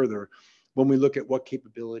little further when we look at what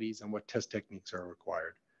capabilities and what test techniques are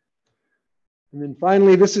required. And then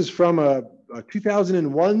finally, this is from a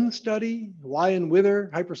 2001 study, Lyon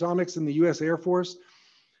Wither, Hypersonics in the US Air Force,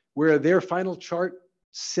 where their final chart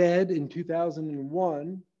said in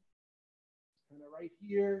 2001, kind of right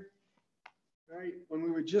here, right, when we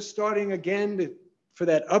were just starting again for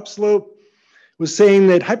that upslope, was saying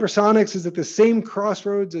that hypersonics is at the same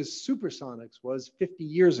crossroads as supersonics was 50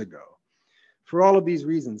 years ago. For all of these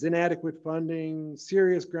reasons, inadequate funding,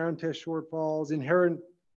 serious ground test shortfalls, inherent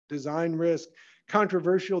design risk,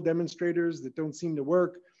 controversial demonstrators that don't seem to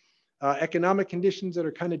work, economic conditions that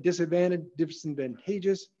are kind of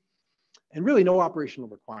disadvantageous, and really no operational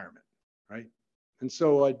requirement, right? And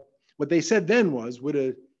so what they said then was, would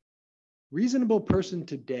a reasonable person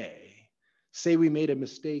today say we made a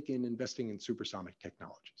mistake in investing in supersonic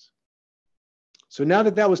technologies? So now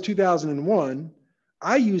that that was 2001,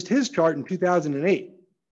 I used his chart in 2008.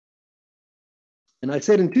 And I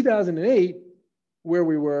said in 2008, where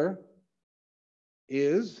we were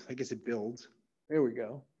is, I guess it builds, there we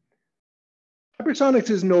go.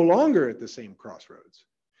 Hypersonics is no longer at the same crossroads.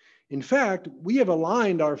 In fact, we have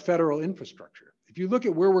aligned our federal infrastructure. If you look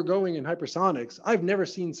at where we're going in hypersonics, I've never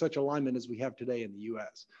seen such alignment as we have today in the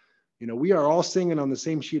US. You know, we are all singing on the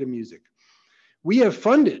same sheet of music. We have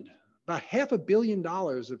funded about $500 million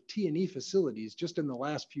of T&E facilities just in the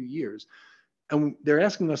last few years, and they're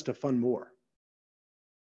asking us to fund more.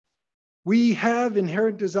 We have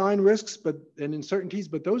inherent design risks and uncertainties,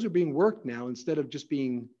 but those are being worked now instead of just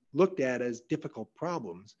being looked at as difficult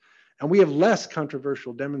problems. And we have less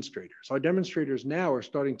controversial demonstrators. Our demonstrators now are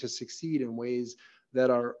starting to succeed in ways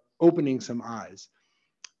that are opening some eyes.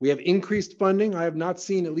 We have increased funding. I have not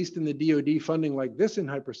seen, at least in the DoD, funding like this in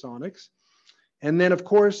hypersonics. And then, of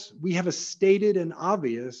course, we have a stated and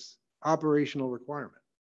obvious operational requirement.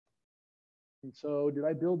 And so did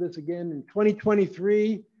I build this again in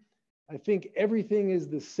 2023? I think everything is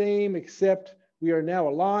the same, except we are now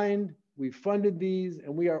aligned, we've funded these,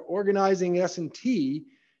 and we are organizing S&T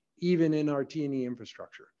even in our T&E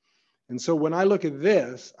infrastructure. And so when I look at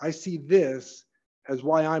this, I see this as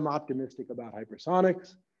why I'm optimistic about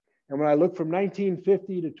hypersonics. And when I look from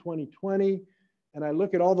 1950 to 2020, and I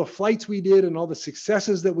look at all the flights we did and all the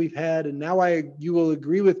successes that we've had, and now you will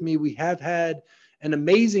agree with me, we have had an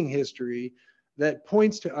amazing history that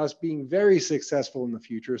points to us being very successful in the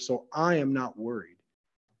future. So I am not worried.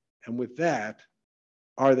 And with that,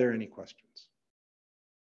 are there any questions?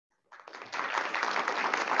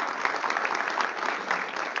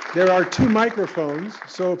 There are 2 microphones.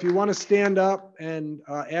 So if you want to stand up and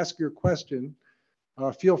ask your question,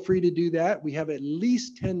 feel free to do that. We have at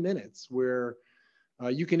least 10 minutes where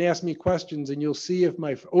you can ask me questions, and you'll see if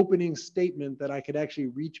my opening statement that I could actually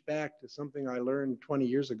reach back to something I learned 20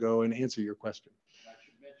 years ago and answer your question. I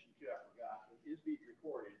should mention too, I forgot, it is being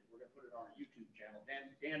recorded. We're going to put it on our YouTube channel.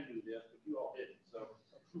 Dan knew this, but you all didn't. So,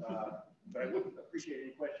 but I would appreciate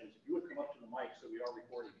any questions. If you would come up to the mic so we are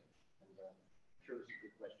recording it. And, I'm sure this is a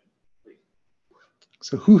good question, please.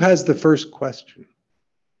 So who has the first question?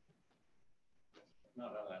 No,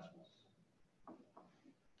 that's one.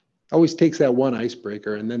 Always takes that one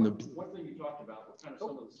icebreaker, and then the one thing you talked about, what kind of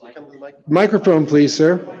some of the microphone, please,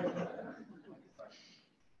 sir.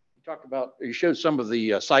 You talked about, you showed some of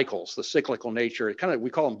the cycles, the cyclical nature. It kind of, we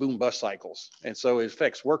call them boom bust cycles. And so it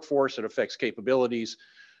affects workforce, it affects capabilities,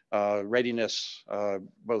 readiness,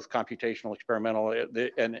 both computational, experimental,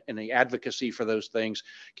 and the advocacy for those things.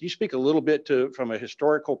 Can you speak a little bit to, from a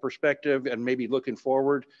historical perspective and maybe looking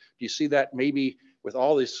forward? Do you see that maybe with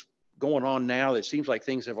all this going on now, it seems like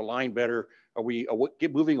things have aligned better? Are we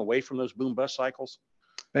moving away from those boom bust cycles?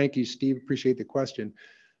 Thank you, Steve. Appreciate the question.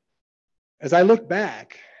 As I look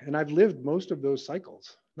back, and I've lived most of those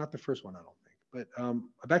cycles, not the first one, I don't think, but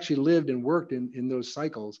I've actually lived and worked in those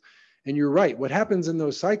cycles. And you're right. What happens in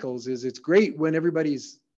those cycles is it's great when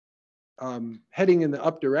everybody's heading in the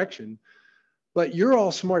up direction, but you're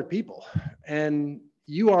all smart people and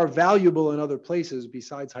you are valuable in other places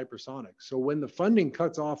besides hypersonics. So when the funding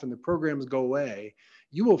cuts off and the programs go away,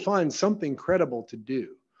 you will find something credible to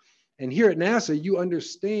do. And here at NASA, you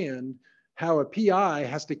understand how a PI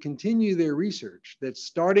has to continue their research, that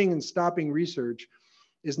starting and stopping research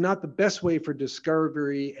is not the best way for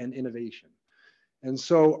discovery and innovation. And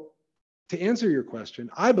so to answer your question,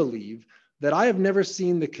 I believe that I have never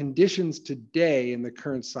seen the conditions today in the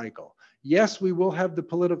current cycle. Yes, we will have the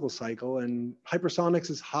political cycle, and hypersonics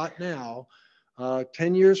is hot now.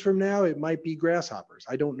 10 years from now, it might be grasshoppers.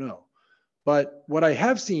 I don't know. But what I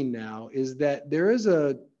have seen now is that there is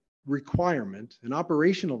a requirement, an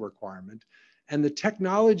operational requirement, and the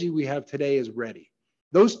technology we have today is ready.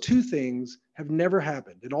 Those two things have never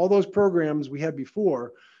happened. In all those programs we had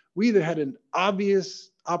before, we either had an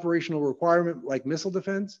obvious operational requirement like missile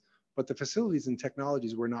defense, but the facilities and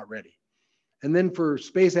technologies were not ready. And then for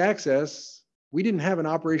space access, we didn't have an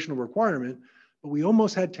operational requirement, but we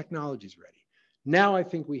almost had technologies ready. Now I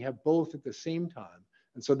think we have both at the same time.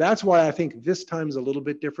 And so that's why I think this time is a little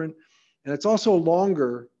bit different. And it's also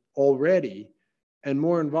longer already and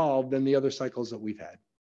more involved than the other cycles that we've had.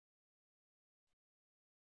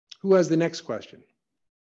 Who has the next question?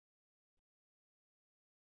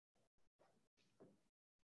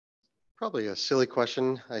 Probably a silly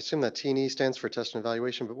question. I assume that T&E stands for test and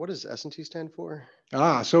evaluation, but what does S&T stand for?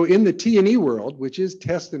 So in the T&E world, which is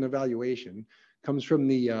test and evaluation, comes from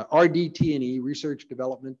the RDT&E, Research,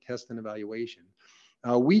 Development, Test, and Evaluation.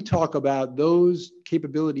 We talk about those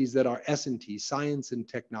capabilities that are S&T, science and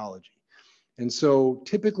technology. And so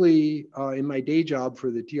typically in my day job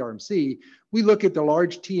for the TRMC, we look at the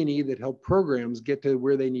large T&E that help programs get to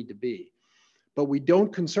where they need to be. But we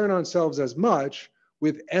don't concern ourselves as much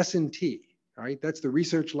with S&T, right? That's the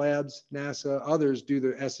research labs, NASA, others do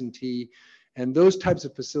the S&T, and those types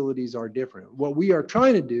of facilities are different. What we are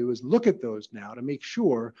trying to do is look at those now to make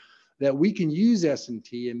sure that we can use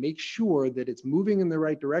S&T and make sure that it's moving in the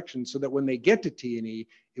right direction so that when they get to T&E,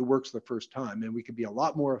 it works the first time and we can be a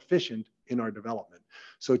lot more efficient in our development.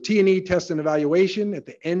 So T&E, test and evaluation at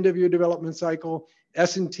the end of your development cycle,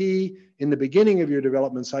 S&T in the beginning of your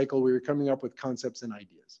development cycle where you're coming up with concepts and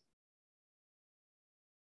ideas.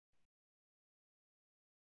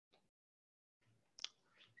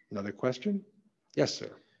 Another question? Yes, sir.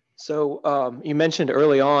 So you mentioned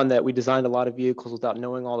early on that we designed a lot of vehicles without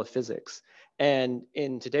knowing all the physics. And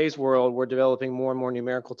in today's world, we're developing more and more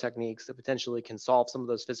numerical techniques that potentially can solve some of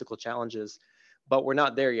those physical challenges, but we're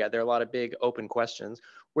not there yet. There are a lot of big open questions.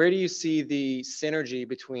 Where do you see the synergy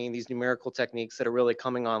between these numerical techniques that are really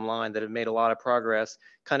coming online, that have made a lot of progress,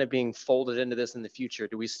 kind of being folded into this in the future?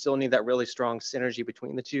 Do we still need that really strong synergy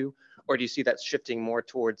between the two? Or do you see that shifting more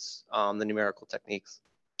towards the numerical techniques?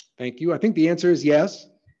 Thank you. I think the answer is yes,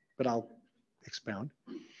 but I'll expound.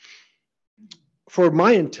 For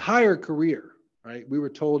my entire career, right, we were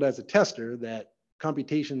told as a tester that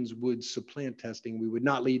computations would supplant testing. We would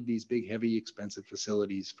not leave these big, heavy, expensive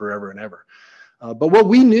facilities forever and ever. But what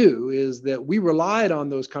we knew is that we relied on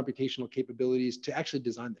those computational capabilities to actually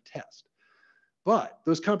design the test. But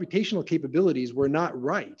those computational capabilities were not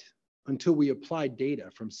right until we applied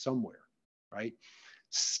data from somewhere, right?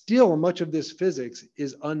 Still, much of this physics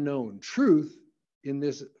is unknown. Truth in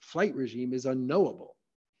this flight regime is unknowable.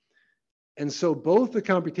 And so both the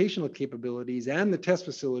computational capabilities and the test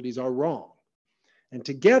facilities are wrong. And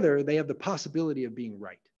together, they have the possibility of being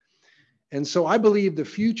right. And so I believe the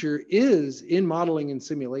future is in modeling and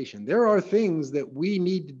simulation. There are things that we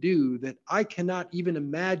need to do that I cannot even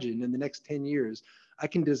imagine in the next 10 years. I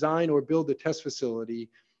can design or build a test facility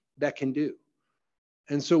that can do.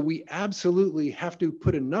 And so we absolutely have to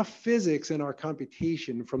put enough physics in our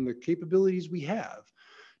computation from the capabilities we have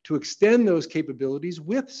to extend those capabilities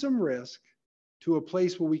with some risk to a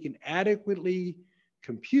place where we can adequately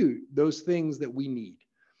compute those things that we need.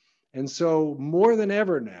 And so more than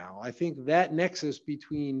ever now, I think that nexus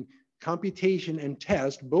between computation and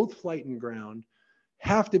test, both flight and ground,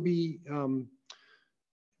 have to be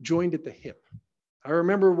joined at the hip. I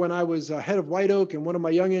remember when I was head of White Oak, and one of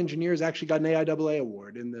my young engineers actually got an AIAA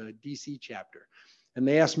award in the DC chapter. And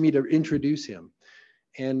they asked me to introduce him.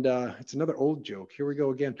 And it's another old joke. Here we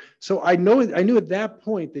go again. So I knew at that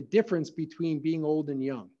point the difference between being old and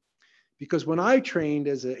young. Because when I trained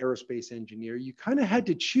as an aerospace engineer, you kind of had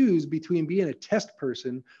to choose between being a test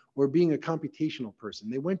person or being a computational person.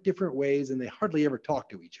 They went different ways and they hardly ever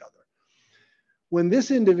talked to each other. When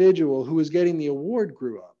this individual who was getting the award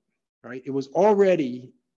grew up, right, it was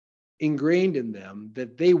already ingrained in them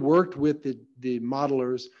that they worked with the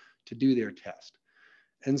modelers to do their test.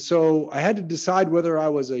 And so I had to decide whether I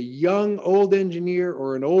was a young, old engineer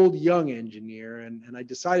or an old, young engineer. And I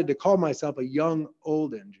decided to call myself a young,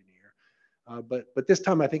 old engineer. But this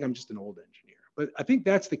time I think I'm just an old engineer. But I think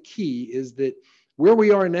that's the key, is that where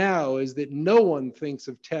we are now is that no one thinks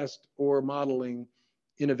of test or modeling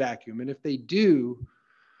in a vacuum. And if they do,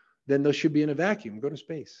 then those should be in a vacuum. Go to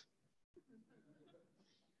space.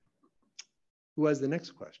 Who has the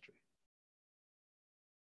next question?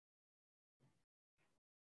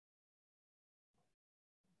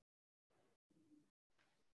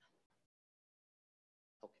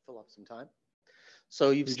 Help you fill up some time.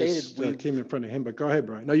 So you've stated we came in front of him, but go ahead,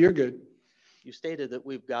 Brian. No, you're good. You stated that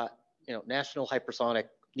we've got, national hypersonic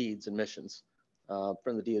needs and missions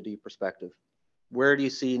from the DoD perspective. Where do you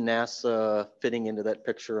see NASA fitting into that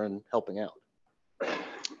picture and helping out?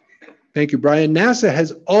 Thank you, Brian. NASA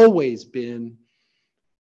has always been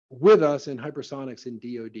with us in hypersonics in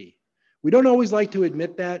DoD. We don't always like to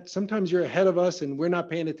admit that. Sometimes you're ahead of us and we're not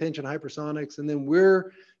paying attention to hypersonics, and then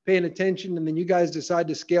we're paying attention, and then you guys decide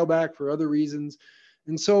to scale back for other reasons.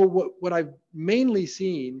 And so what I've mainly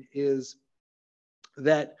seen is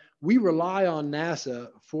that we rely on NASA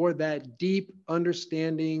for that deep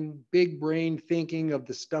understanding, big brain thinking of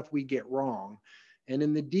the stuff we get wrong. And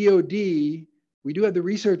in the DoD, we do have the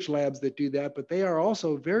research labs that do that, but they are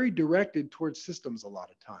also very directed towards systems a lot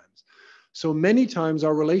of times. So many times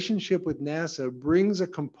our relationship with NASA brings a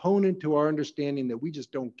component to our understanding that we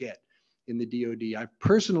just don't get in the DoD. I've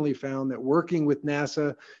personally found that working with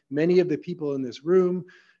NASA, many of the people in this room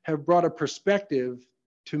have brought a perspective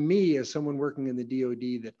to me as someone working in the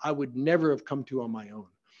DoD that I would never have come to on my own.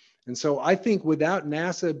 And so I think without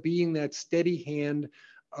NASA being that steady hand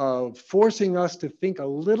of forcing us to think a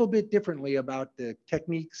little bit differently about the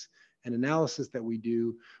techniques and analysis that we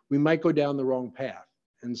do, we might go down the wrong path.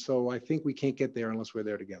 And so I think we can't get there unless we're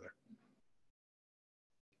there together.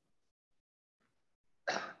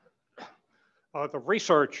 The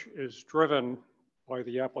research is driven by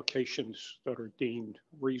the applications that are deemed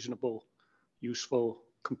reasonable, useful,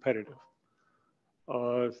 competitive.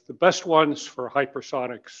 The best ones for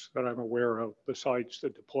hypersonics that I'm aware of, besides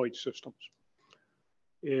the deployed systems,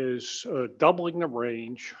 is doubling the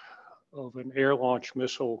range of an air-launched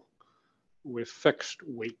missile with fixed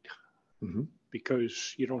weight,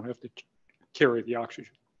 because you don't have to carry the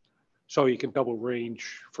oxygen. So you can double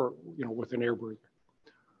range for, with an air breather.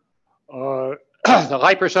 The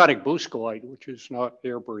hypersonic boost glide, which is not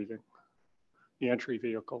air breathing, the entry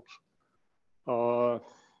vehicles.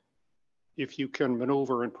 If you can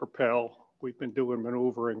maneuver and propel, we've been doing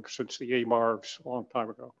maneuvering since the AMARVs a long time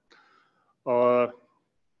ago.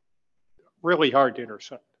 Really hard to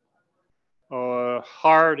intercept.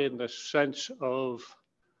 Hard in the sense of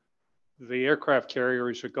the aircraft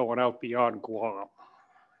carriers are going out beyond Guam.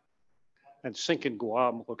 And sinking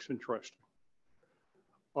Guam looks interesting.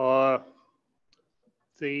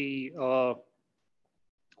 The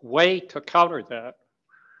way to counter that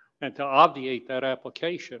and to obviate that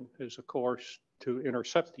application is, of course, to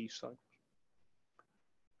intercept these things.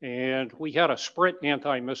 And we had a Sprint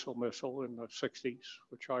anti-missile missile in the 60s,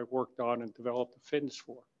 which I worked on and developed the fins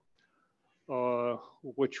for,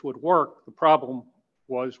 which would work. The problem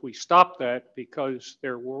was we stopped that because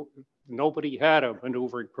nobody had a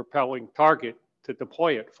maneuvering propelling target to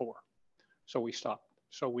deploy it for. So we stopped.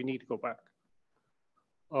 So we need to go back.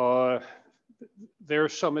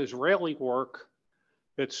 There's some Israeli work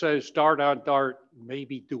that says dart on dart may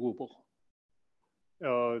be doable.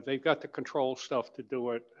 They've got the control stuff to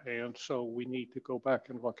do it, and so we need to go back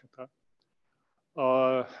and look at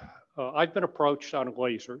that. I've been approached on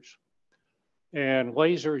lasers, and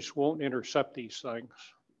lasers won't intercept these things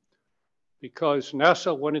because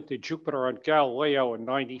NASA went into Jupiter on Galileo in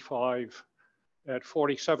 '95 at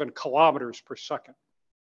 47 kilometers per second.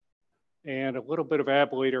 And a little bit of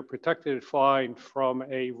ablator protected it fine from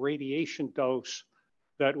a radiation dose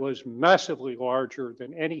that was massively larger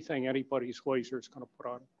than anything anybody's laser is going to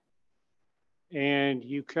put on. And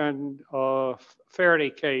you can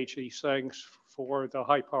Faraday cage these things for the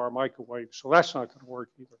high power microwave. So that's not going to work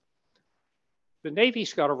either. the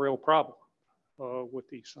Navy's got a real problem with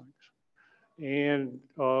these things. And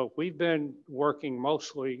we've been working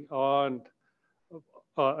mostly on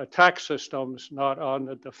attack systems, not on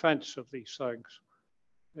the defense of these things.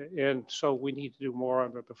 And so we need to do more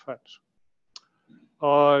on the defense.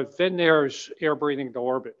 Then there's air breathing to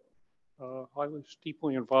orbit. I was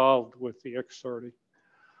deeply involved with the X-30.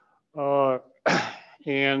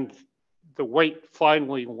 And the weight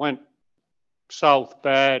finally went south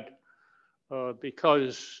bad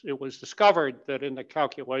because it was discovered that in the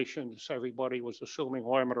calculations, everybody was assuming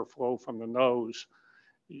laminar flow from the nose,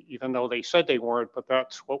 even though they said they weren't, but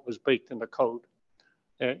that's what was baked in the code.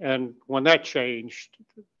 And when that changed,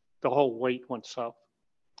 the whole weight went south.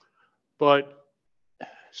 But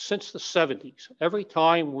since the 70s, every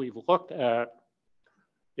time we've looked at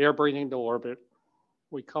air breathing to orbit,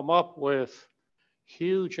 we come up with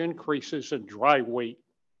huge increases in dry weight.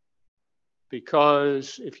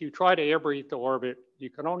 Because if you try to air breathe to orbit, you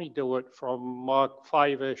can only do it from Mach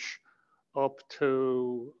 5-ish up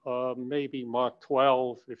to maybe Mach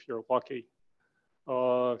 12 if you're lucky.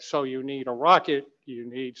 So you need a rocket, you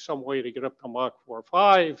need some way to get up to Mach 4 or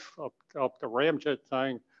 5, up the ramjet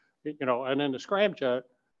thing, you know, and then the scramjet,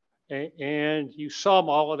 and you sum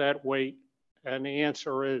all of that weight, and the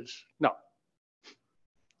answer is no.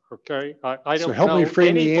 Okay, I don't So help me know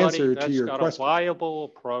frame the anybody answer to that's your got question. a viable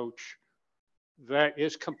approach that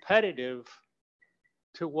is competitive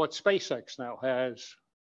to what SpaceX now has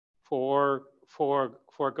for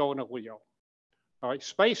going to LEO. All right,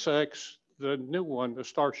 SpaceX, the new one, the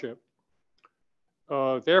Starship,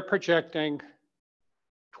 they're projecting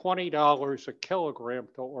 $20 a kilogram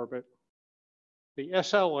to orbit. The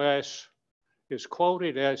SLS is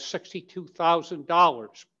quoted as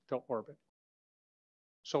 $62,000 to orbit.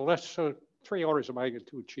 So that's 3 orders of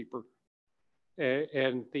magnitude cheaper.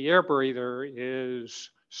 And the air breather is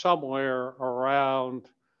somewhere around,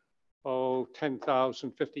 $10,000,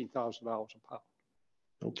 $15,000 a pound.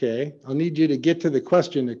 Okay, I'll need you to get to the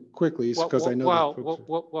question quickly because I know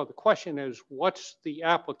well, the question is, what's the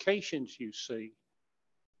applications you see,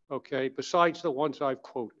 okay, besides the ones I've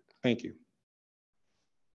quoted? Thank you.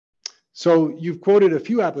 So you've quoted a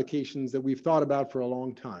few applications that we've thought about for a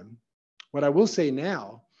long time. What I will say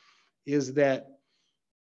now is that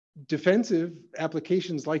defensive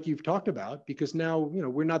applications like you've talked about, because now, you know,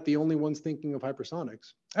 we're not the only ones thinking of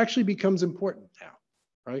hypersonics, actually becomes important now,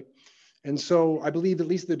 right? And so I believe at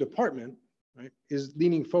least the department, right, is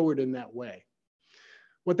leaning forward in that way.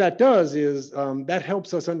 What that does is that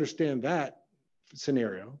helps us understand that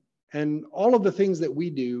scenario. And all of the things that we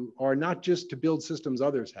do are not just to build systems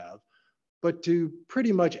others have, but to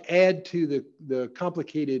pretty much add to the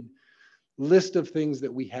complicated list of things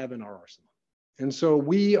that we have in our arsenal. And so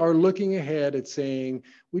we are looking ahead at saying,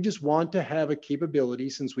 we just want to have a capability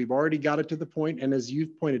since we've already got it to the point. And as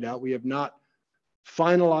you've pointed out, we have not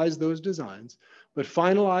finalized those designs, but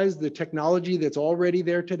finalize the technology that's already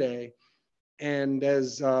there today. And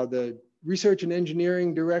as the research and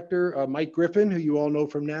engineering director, Mike Griffin, who you all know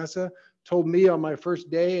from NASA, told me on my first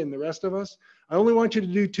day and the rest of us, I only want you to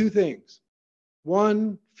do 2 things.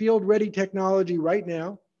 1, field ready technology right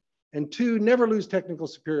now. And 2, never lose technical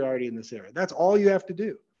superiority in this area. That's all you have to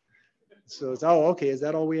do. So it's, oh, okay, is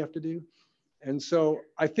that all we have to do? And so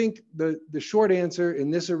I think the short answer in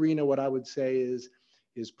this arena, what I would say is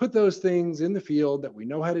put those things in the field that we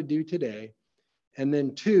know how to do today. And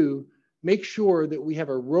then 2, make sure that we have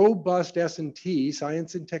a robust S&T,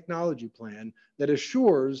 science and technology plan, that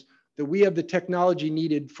assures that we have the technology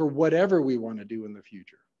needed for whatever we want to do in the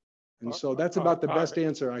future. And so that's about the best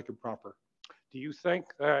answer I could proffer. Do you think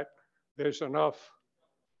that there's enough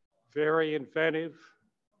very inventive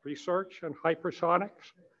research in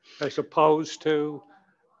hypersonics as opposed to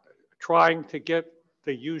trying to get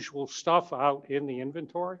the usual stuff out in the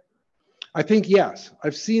inventory? I think yes.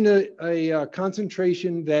 I've seen a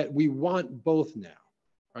concentration that we want both now,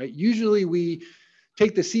 right? Usually we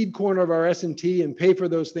take the seed corn of our S&T and pay for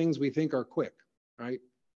those things we think are quick, right?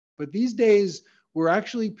 But these days we're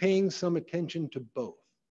actually paying some attention to both.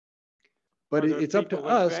 But it's up to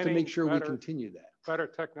us to make sure we continue that. Better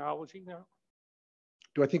technology now?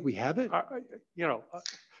 Do I think we have it? You know,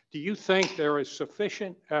 do you think there is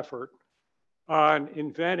sufficient effort on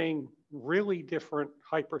inventing really different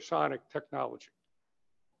hypersonic technology,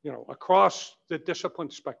 you know, across the discipline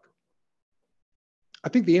spectrum? I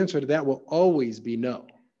think the answer to that will always be no.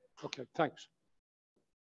 Okay, thanks.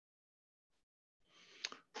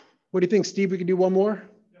 What do you think, Steve? We can do one more?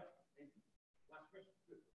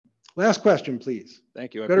 Last question, please.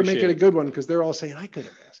 Thank you. I Better make it a good one because they're all saying I could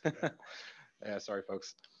have asked. Yeah, sorry,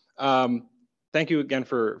 folks. Thank you again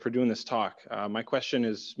for doing this talk. My question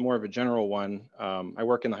is more of a general one. I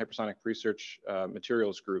work in the Hypersonic Research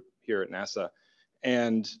Materials Group here at NASA,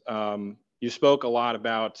 and you spoke a lot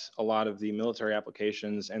about a lot of the military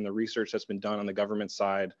applications and the research that's been done on the government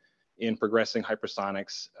side in progressing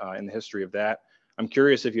hypersonics and the history of that. I'm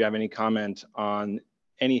curious if you have any comment on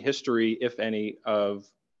any history, if any, of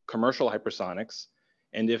commercial hypersonics,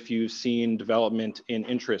 and if you've seen development in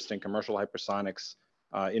interest in commercial hypersonics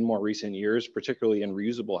in more recent years, particularly in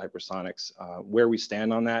reusable hypersonics, where we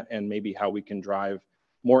stand on that, and maybe how we can drive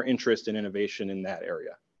more interest and innovation in that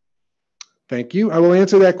area. Thank you. I will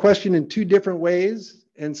answer that question in two different ways.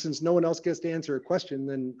 And since no one else gets to answer a question,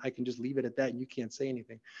 then I can just leave it at that and you can't say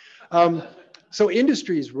anything. So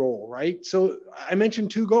industry's role, right? So I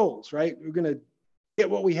mentioned two goals, right? We're going to get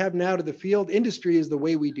what we have now to the field. Industry is the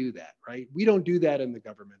way we do that, right? We don't do that in the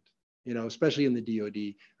government, you know, especially in the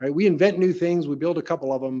DoD, right? We invent new things, we build a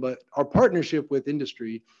couple of them, but our partnership with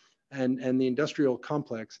industry and the industrial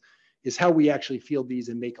complex is how we actually field these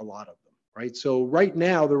and make a lot of them, right? So right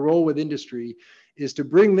now, the role with industry is to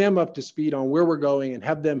bring them up to speed on where we're going and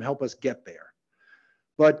have them help us get there.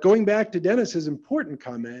 But going back to Dennis's important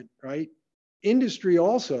comment, right? Industry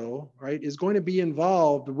also, right, is going to be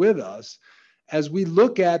involved with us as we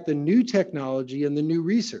look at the new technology and the new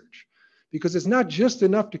research, because it's not just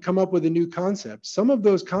enough to come up with a new concept. Some of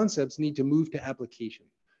those concepts need to move to application,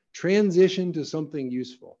 transition to something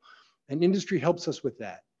useful, and industry helps us with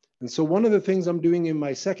that. And so one of the things I'm doing in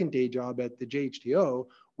my second day job at the JHTO,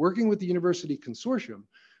 working with the University Consortium,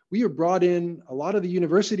 we have brought in a lot of the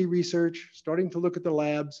university research, starting to look at the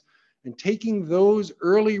labs, and taking those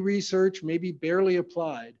early research, maybe barely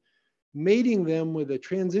applied, mating them with a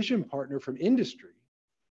transition partner from industry.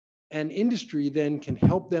 And industry then can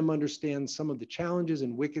help them understand some of the challenges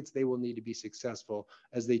and wickets they will need to be successful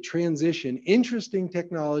as they transition interesting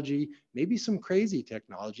technology, maybe some crazy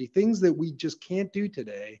technology, things that we just can't do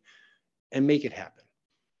today, and make it happen.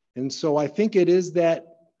 And so I think it is that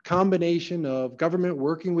combination of government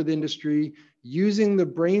working with industry, using the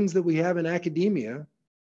brains that we have in academia,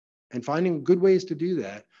 and finding good ways to do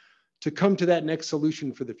that, to come to that next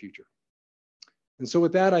solution for the future. And so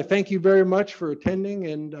with that, I thank you very much for attending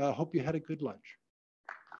and hope you had a good lunch.